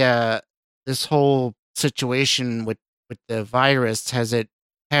the this whole situation with the virus, has it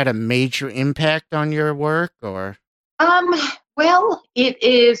had a major impact on your work or? Well, it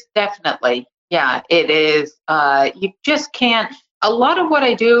is definitely. Yeah, it is. You just can't. A lot of what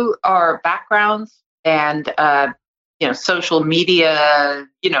I do are backgrounds and social media.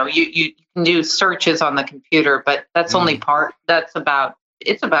 You can do searches on the computer, but that's only part. It's about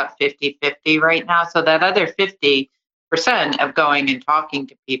 50-50 right now. So that other 50% of going and talking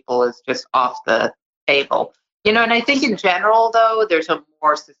to people is just off the table. And I think in general, though, there's a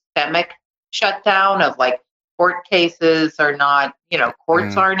more systemic shutdown of like court cases are not,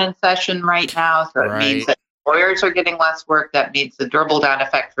 courts aren't in session right now. So it means that lawyers are getting less work. That means the dribble down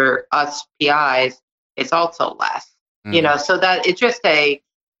effect for us PIs is also less, so that it's just that's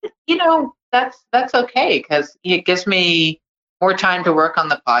okay because it gives me more time to work on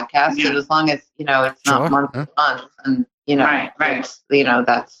the podcast, and as long as it's not month to month, and right. that's the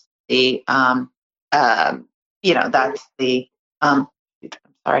that's the I'm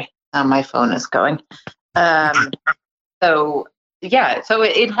sorry, my phone is going. So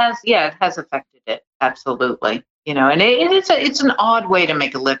it has affected it absolutely, and it's an odd way to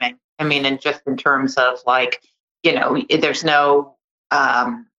make a living. I mean, and just in terms of like, there's no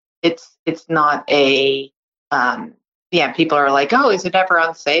it's not a people are like, oh, is it ever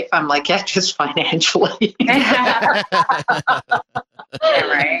unsafe? I'm like, yeah, just financially.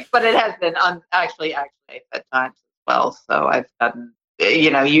 Right. But it has been actually unsafe at times as well. So I've done,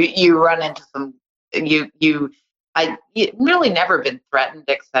 you run into some, I really never been threatened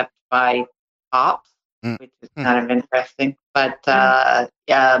except by cops, which is kind of interesting. But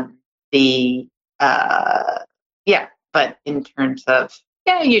but in terms of,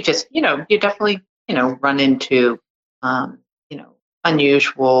 you just, you definitely, run into you know,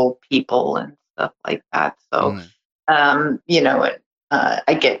 unusual people and stuff like that. So, you know,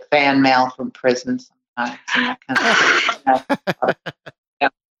 I get fan mail from prison sometimes and that kind of thing. Yeah,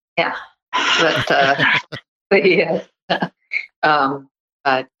 yeah. But yeah.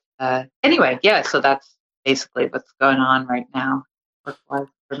 But anyway, yeah. So that's basically what's going on right now, work-wise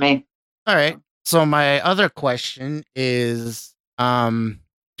for me. All right. So my other question is, do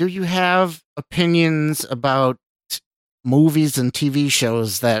you have opinions about movies and TV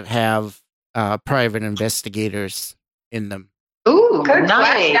shows that have private investigators in them? Ooh, Good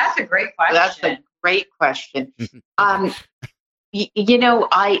nice. question. That's a great question. That's a great question. You know,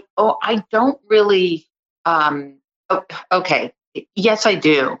 I don't really. Okay. Yes, I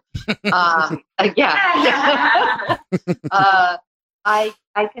do. Yeah. I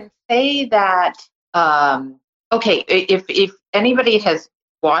can say that. Okay, if anybody has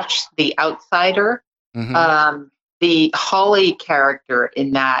watched The Outsider, the Holly character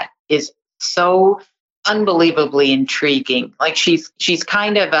in that is so unbelievably intriguing. Like she's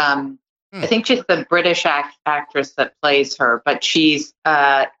kind of I think she's the British actress that plays her, but she's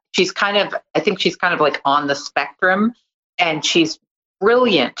kind of, I think she's kind of like on the spectrum, and she's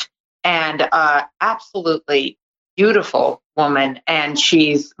brilliant and absolutely beautiful woman, and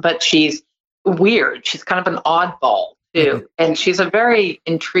she's weird. She's kind of an oddball too, and she's a very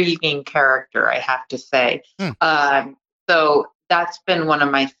intriguing character, I have to say. So that's been one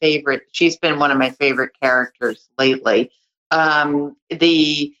of my favorite. She's been one of my favorite characters lately.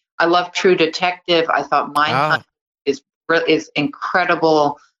 I love True Detective. I thought Mindhunter is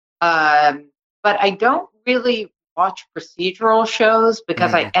incredible. But I don't really watch procedural shows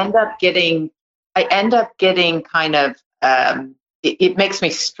because I end up getting kind of it makes me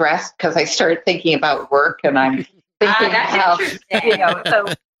stressed because I start thinking about work, and I'm thinking how, you know, so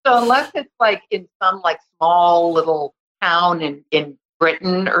unless it's like in some like small little town in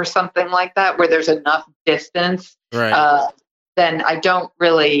Britain or something like that where there's enough distance, Right. then I don't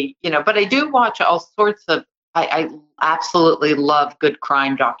really, you know, but I do watch all sorts of, I absolutely love good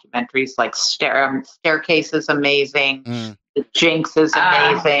crime documentaries, like Staircase is amazing. The Jinx is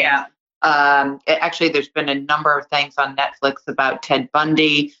amazing. Actually, there's been a number of things on Netflix about Ted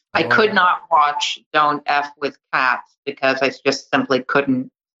Bundy. I could not watch Don't F with Cats because I just simply couldn't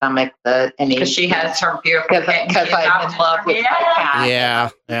stomach any. Because she has her beautiful because I'm in love with my cat.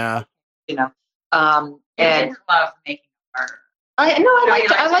 Yeah. You know, and love making a murder.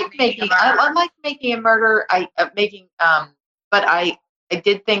 I like making a murder. But I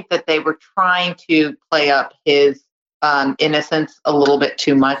did think that they were trying to play up his innocence a little bit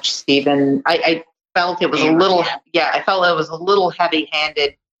too much, Stephen. I felt it was a little, I felt it was a little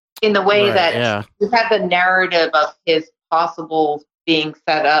heavy-handed in the way that you had the narrative of his possible being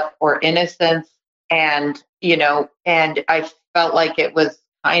set up or innocence, and you know, and I felt like it was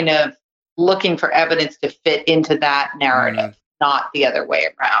kind of looking for evidence to fit into that narrative, not the other way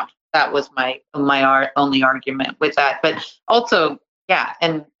around. That was my only argument with that. But also,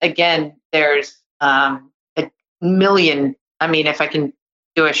 and again, there's a million. I mean, if I can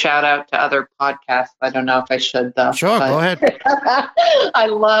do a shout out to other podcasts, I don't know if I should though. Sure, go ahead. I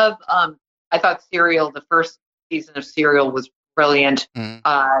love. I thought Serial, the first season of Serial, was brilliant.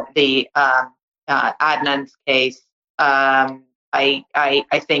 The Adnan's case. I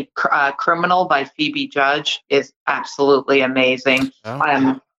think Criminal by Phoebe Judge is absolutely amazing.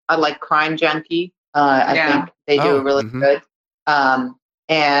 I like Crime Junkie. I think they do really good.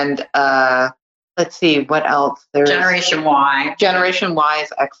 And let's see what else. There's Generation Y. Generation Y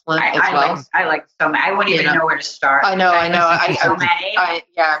is excellent as well. I like so many. I wouldn't even know where to start. I know. So many.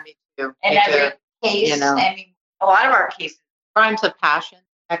 Me too. And every case, you know, I mean, a lot of our cases. Crimes of Passion,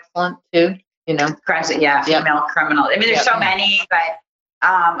 excellent too. You know, crimes. Female criminal. I mean, there's so many, but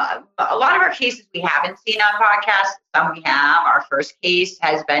a lot of our cases we haven't seen on podcasts. Some we have. Our first case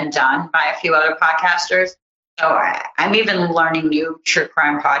has been done by a few other podcasters. So I'm even learning new true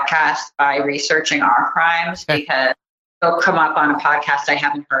crime podcasts by researching our crimes because they'll come up on a podcast I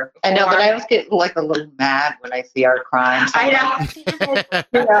haven't heard before. I know, but I always get like a little mad when I see our crimes. I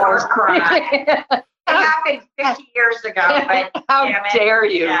know. Our crime. It happened 50 years ago. But how dare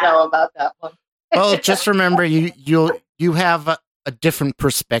you know about that one? Well, just remember, you have a different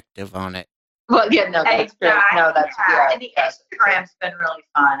perspective on it. Well, that's true. No, that's true. And the Instagram's been really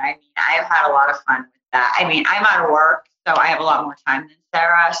fun. I mean, I've had a lot of fun with that. I mean, I'm out of work, so I have a lot more time than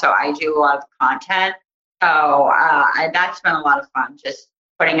Sarah, so I do a lot of content. So that's been a lot of fun, just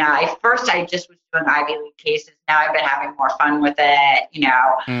putting out. At first, I just was doing Ivy League cases. Now I've been having more fun with it, you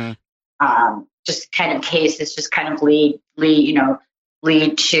know. Just kind of cases, just kind of lead, you know,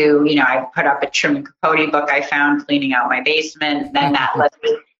 lead to, I put up a Truman Capote book I found cleaning out my basement. Then that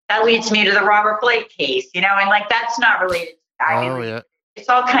leads me to the Robert Blake case, and like that's not related to Ivy League. Yeah. It's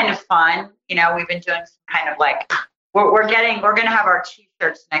all kind of fun. We've been doing some kind of like we're going to have our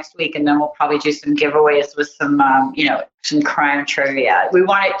T-shirts next week, and then we'll probably do some giveaways with some some crime trivia. We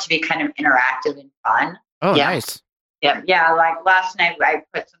want it to be kind of interactive and fun. Oh, yeah. Nice. Yeah. Like last night, I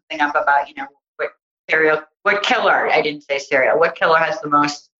put something up about what killer? I didn't say serial. What killer has the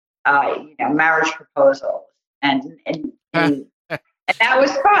most marriage proposals? And that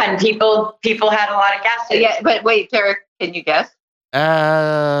was fun. People had a lot of guesses. Yeah, but wait, Derek, can you guess?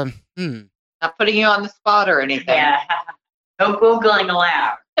 Not putting you on the spot or anything. Yeah. No Googling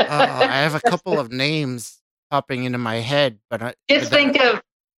allowed. I have a couple of names popping into my head, but just think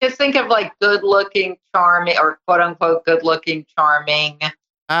of like good-looking, charming, or quote-unquote good-looking, charming.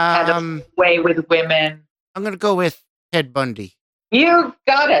 Had a way with women. I'm gonna go with Ted Bundy. You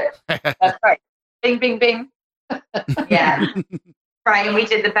got it. That's right. Bing, bing, bing. Yeah. Right. And we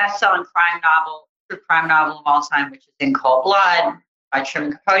did the best-selling true crime novel of all time, which is In Cold Blood by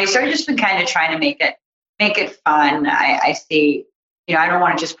Truman Capote. So I've just been kind of trying to make it fun. I see, I don't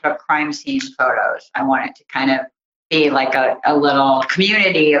want to just put up crime scene photos. I want it to kind of be like a little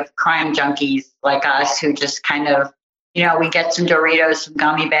community of crime junkies like us who just kind of, we get some Doritos, some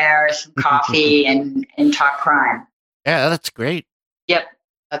gummy bears, some coffee, and talk crime. Yeah, that's great. Yep,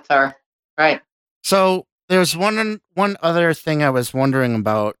 that's our right. So there's one other thing I was wondering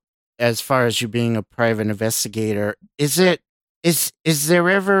about as far as you being a private investigator. Is there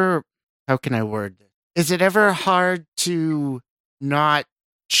ever, how can I word this? Is it ever hard to not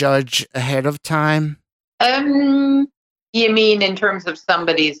judge ahead of time? You mean in terms of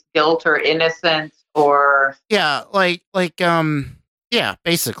somebody's guilt or innocence? Or yeah, yeah,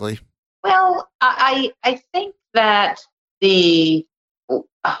 basically. Well, I think that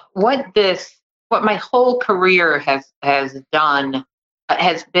what my whole career has done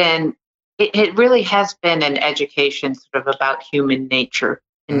has been it really has been an education sort of about human nature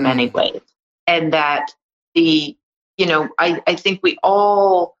in many ways, and that I think we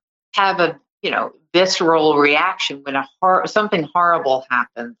all have a visceral reaction when something horrible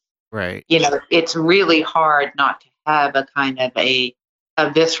happens. Right. It's really hard not to have a kind of a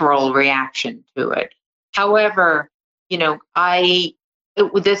visceral reaction to it. However, when I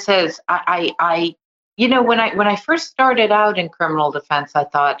first started out in criminal defense, I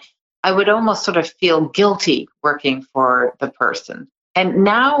thought I would almost sort of feel guilty working for the person. And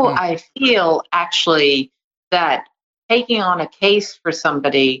now I feel actually that taking on a case for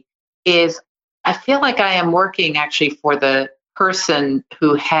somebody I feel like I am working actually for the person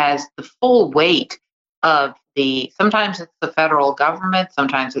who has the full weight of sometimes it's the federal government,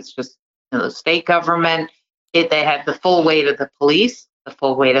 sometimes it's just the state government. They have the full weight of the police, the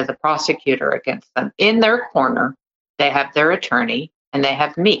full weight of the prosecutor against them. In their corner, they have their attorney and they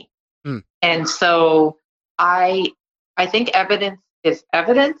have me. And so I think evidence is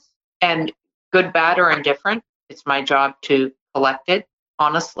evidence, and good, bad, or indifferent. It's my job to collect it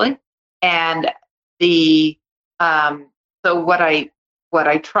honestly. And so what I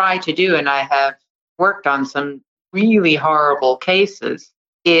try to do, and I have worked on some really horrible cases,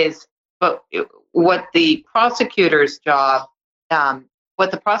 but what the prosecutor's job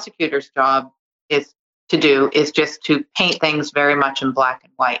is to do is just to paint things very much in black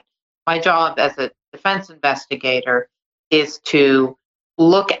and white. My job as a defense investigator is to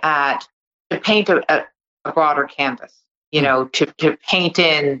paint a broader canvas, to paint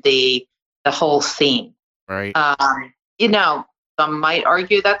in the whole scene. Right. Some might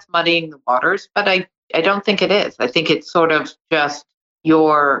argue that's muddying the waters, but I don't think it is. I think it's sort of just you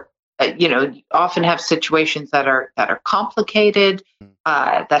often have situations that are complicated,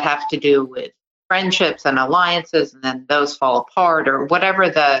 that have to do with friendships and alliances, and then those fall apart or whatever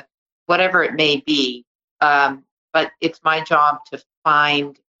it may be. But it's my job to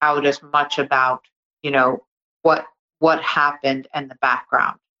find out as much about, what happened and the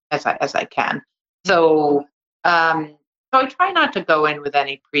background as I can. So I try not to go in with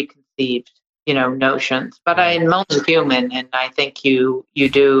any preconceived, notions, but I'm only human, and I think you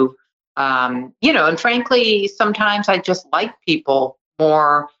do, and frankly, sometimes I just like people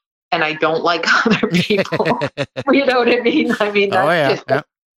more and I don't like other people. You know what I mean? I mean, that's just,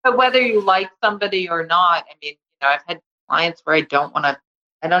 but whether you like somebody or not, I mean, I've had clients where I don't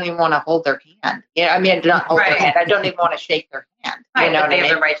even want to hold their hand. I mean, not hold their hand. I don't even want to shake their hand. Right, but they have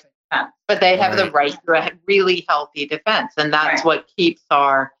the right to defense. But they have the right to a really healthy defense, and that's what keeps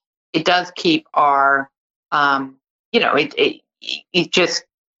our. It does keep our. It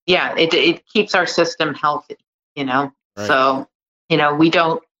keeps our system healthy. Right. So we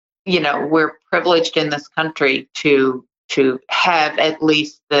don't, we're privileged in this country to have at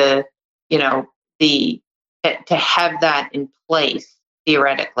least the, the to have that in place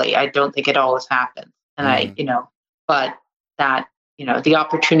theoretically. I don't think it always happens, and but that the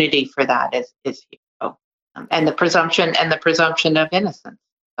opportunity for that is and the presumption of innocence.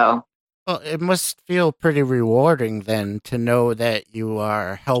 So. Well, it must feel pretty rewarding then to know that you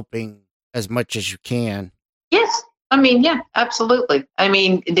are helping as much as you can. Yes. I mean, yeah, absolutely. I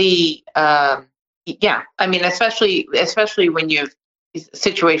mean, especially when you have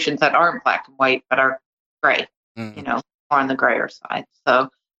situations that aren't black and white, but are gray, more on the grayer side. So,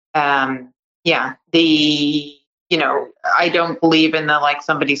 I don't believe in the, like,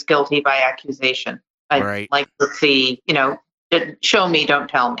 somebody's guilty by accusation. I like to see, show me, don't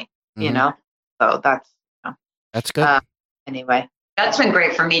tell me, so that's good. Anyway, that's been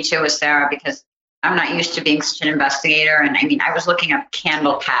great for me too, with Sarah, because I'm not used to being such an investigator. And I mean, I was looking up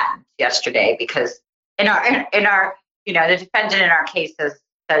candle patents yesterday because in our the defendant in our case says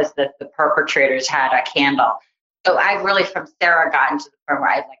that the perpetrators had a candle. So I really, from Sarah, gotten to the point where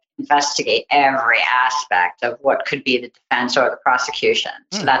I'd like to investigate every aspect of what could be the defense or the prosecution.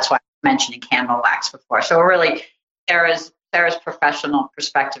 So that's why I was mentioning candle wax before. So really, Sarah's professional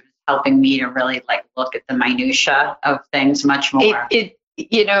perspective is helping me to really like look at the minutia of things much more.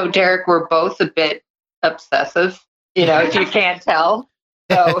 Derek, we're both a bit obsessive, if you can't tell.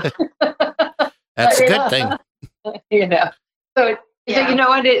 So that's a good thing. So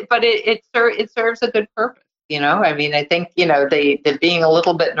it serves a good purpose. I mean, I think the being a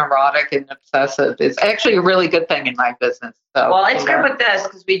little bit neurotic and obsessive is actually a really good thing in my business. So, well, it's good with this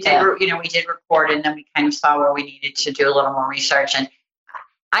because we did we did record, and then we kind of saw where we needed to do a little more research. And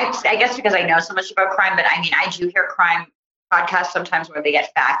I guess because I know so much about crime, but I mean, I do hear crime podcasts sometimes where they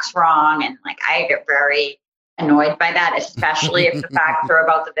get facts wrong, and like I get very annoyed by that, especially if the facts are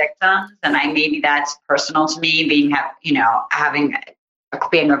about the victims. And maybe that's personal to me, having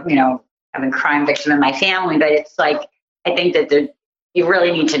crime victim in my family. But it's like, I think that you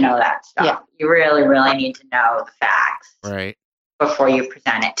really need to know that stuff. Yeah. You really, really need to know the facts, right, before you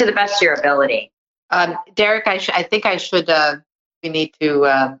present it to the best of your ability. Derek, I think I should. We need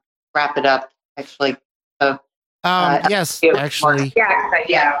to wrap it up. Actually, so. Yes, actually.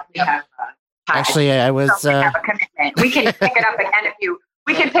 Yeah. We have. Actually, I was. We have a commitment. We can pick it up again if you.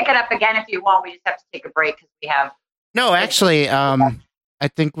 We can pick it up again if you want. We just have to take a break because we have. No, actually, I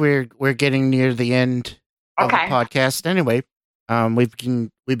think we're getting near the end of the podcast. Anyway, we've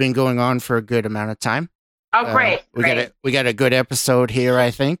been going on for a good amount of time. Oh, great! We got a good episode here, I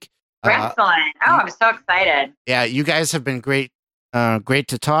think. Excellent! I'm so excited. Yeah, you guys have been great. Great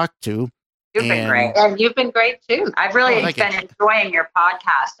to talk to. You've been great. And you've been great too. I've really been enjoying your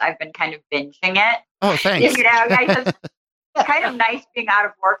podcast. I've been kind of binging it. Oh, thanks. It's kind of nice being out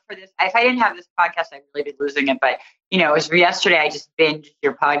of work for this. If I didn't have this podcast, I'd really be losing it. But, it was yesterday, I just binged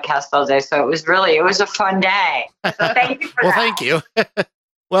your podcast all day. So it was a fun day. So thank you for that. Thank you.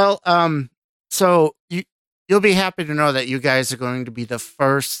 Well, so you'll be happy to know that you guys are going to be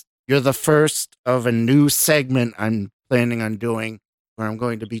you're the first of a new segment I'm planning on doing, where I'm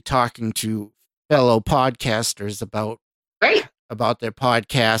going to be talking to fellow podcasters about their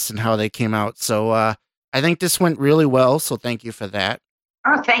podcasts and how they came out. So I think this went really well. So thank you for that.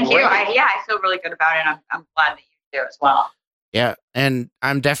 Oh, thank you. I feel really good about it. I'm glad that you do as well. Yeah, and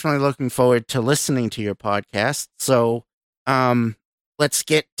I'm definitely looking forward to listening to your podcast. So let's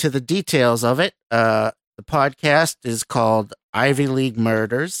get to the details of it. The podcast is called Ivy League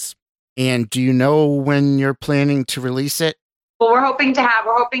Murders. And do you know when you're planning to release it? Well, we're hoping to have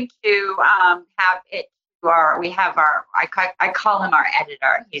it. I call him our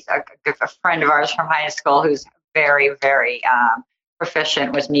editor. He's a friend of ours from high school who's very, very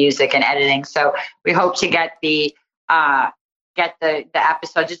proficient with music and editing. So we hope to get the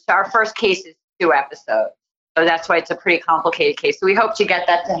episodes. It's our first case is 2 episodes. So that's why it's a pretty complicated case. So we hope to get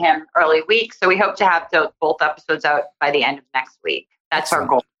that to him early week. So we hope to have both episodes out by the end of next week. That's our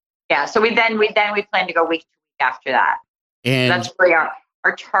goal. Yeah. So we plan to go week to week after that. And that's really our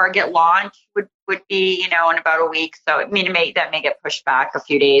target launch would be, in about a week. So that may get pushed back a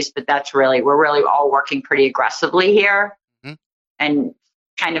few days, but we're really all working pretty aggressively here, and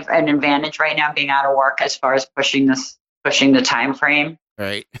kind of an advantage right now being out of work as far as pushing the time frame.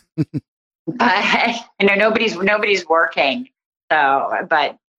 Right. But nobody's working. So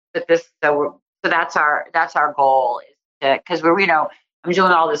that's our goal, is to, because I'm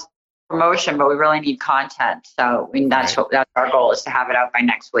doing all this promotion, but we really need content. So that's our goal, is to have it out by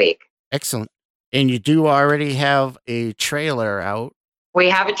next week. Excellent. And you do already have a trailer out. We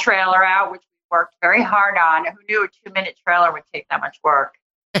have a trailer out, which worked very hard on. Who knew a 2-minute trailer would take that much work?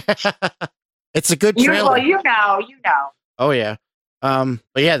 It's a good trailer. You know. Oh yeah. But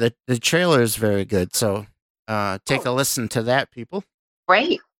yeah, the trailer is very good. So take a listen to that, people.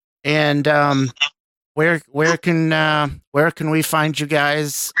 Great. And where can we find you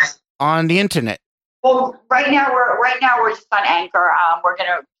guys on the internet? Well, right now we're just on Anchor. We're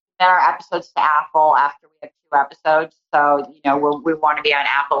gonna get our episodes to Apple after we have 2 episodes. So we want to be on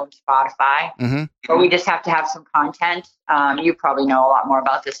Apple and Spotify. Mm-hmm. But we just have to have some content. You probably know a lot more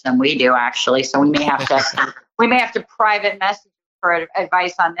about this than we do, actually. So we may have to private message for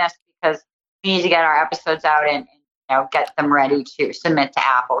advice on this, because we need to get our episodes out and get them ready to submit to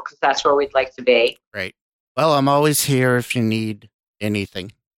Apple, because that's where we'd like to be. Right. Well, I'm always here if you need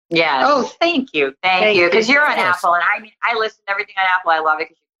anything. Yeah. Oh, thank you. Thank you. Because you're on Apple, and I listen to everything on Apple. I love it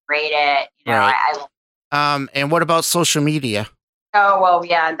because you can rate it. Right. And what about social media? Oh, well,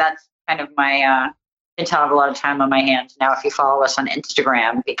 yeah, that's kind of my, until I have a lot of time on my hands now if you follow us on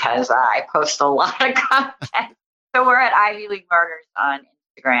Instagram, because I post a lot of content. So we're at Ivy League Murders on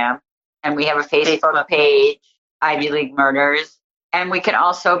Instagram, and we have a Facebook page, Ivy League Murders. And we can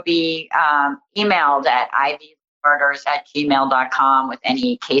also be emailed at ivyleaguemurders@gmail.com with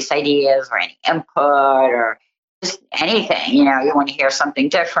any case ideas or any input or just anything. You want to hear something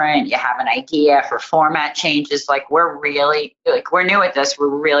different, you have an idea for format changes. We're new at this. We're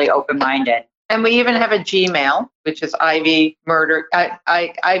really open-minded. And we even have a Gmail, which is Ivy League Murders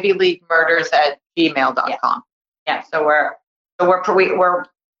at gmail.com. Yeah. So we're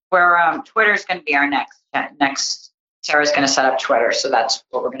Twitter's going to be our next. Sarah's going to set up Twitter, so that's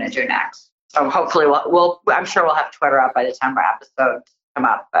what we're going to do next. So hopefully I'm sure we'll have Twitter up by the time our episodes come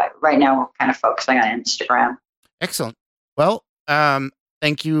up. But right now we're kind of focusing on Instagram. Excellent. Well,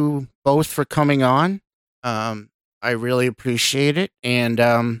 thank you both for coming on. I really appreciate it,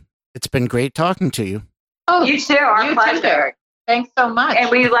 and it's been great talking to you. Oh, you too. Our pleasure. Derek. Thanks so much. And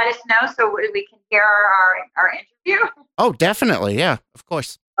will you let us know so we can hear our interview? Oh, definitely. Yeah, of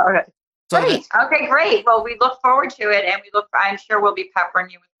course. All right. So great. Okay, great. Well, we look forward to it, and I'm sure we'll be peppering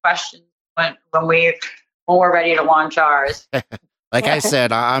you with questions when we're ready to launch ours. Like I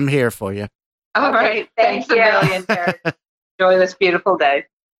said, I'm here for you. All right. Thanks a million, Derek. Enjoy this beautiful day.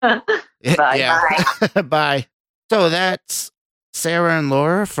 Bye. Bye. Bye. So that's Sarah and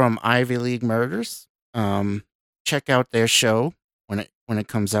Laura from Ivy League Murders. Check out their show when it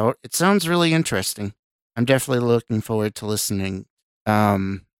comes out. It sounds really interesting. I'm definitely looking forward to listening.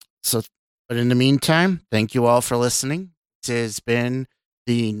 But in the meantime, thank you all for listening. This has been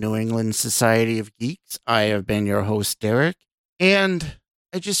the New England Society of Geeks. I have been your host, Derek, and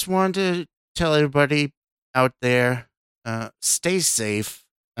I just want to tell everybody out there, stay safe,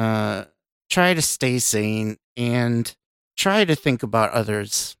 try to stay sane, and try to think about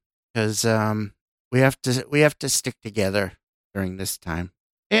others, because we have to stick together during this time.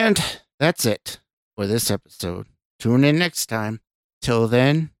 And that's it for this episode. Tune in next time. Till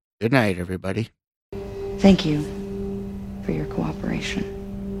then, good night, everybody. Thank you for your cooperation.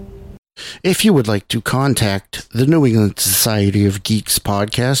 If you would like to contact the New England Society of Geeks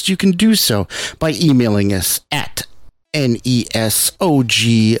podcast, you can do so by emailing us at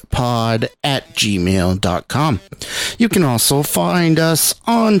nesogpod@gmail.com. You can also find us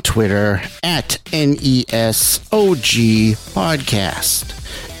on Twitter at nesogpodcast.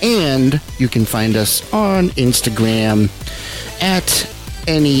 And you can find us on Instagram at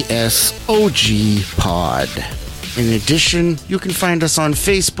nesogpod. In addition, you can find us on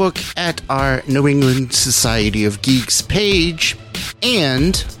Facebook at our New England Society of Geeks page.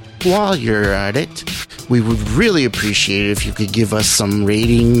 And while you're at it, we would really appreciate it if you could give us some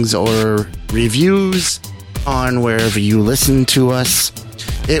ratings or reviews on wherever you listen to us.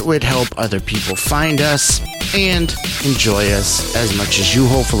 It would help other people find us and enjoy us as much as you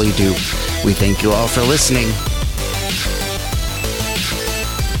hopefully do. We thank you all for listening.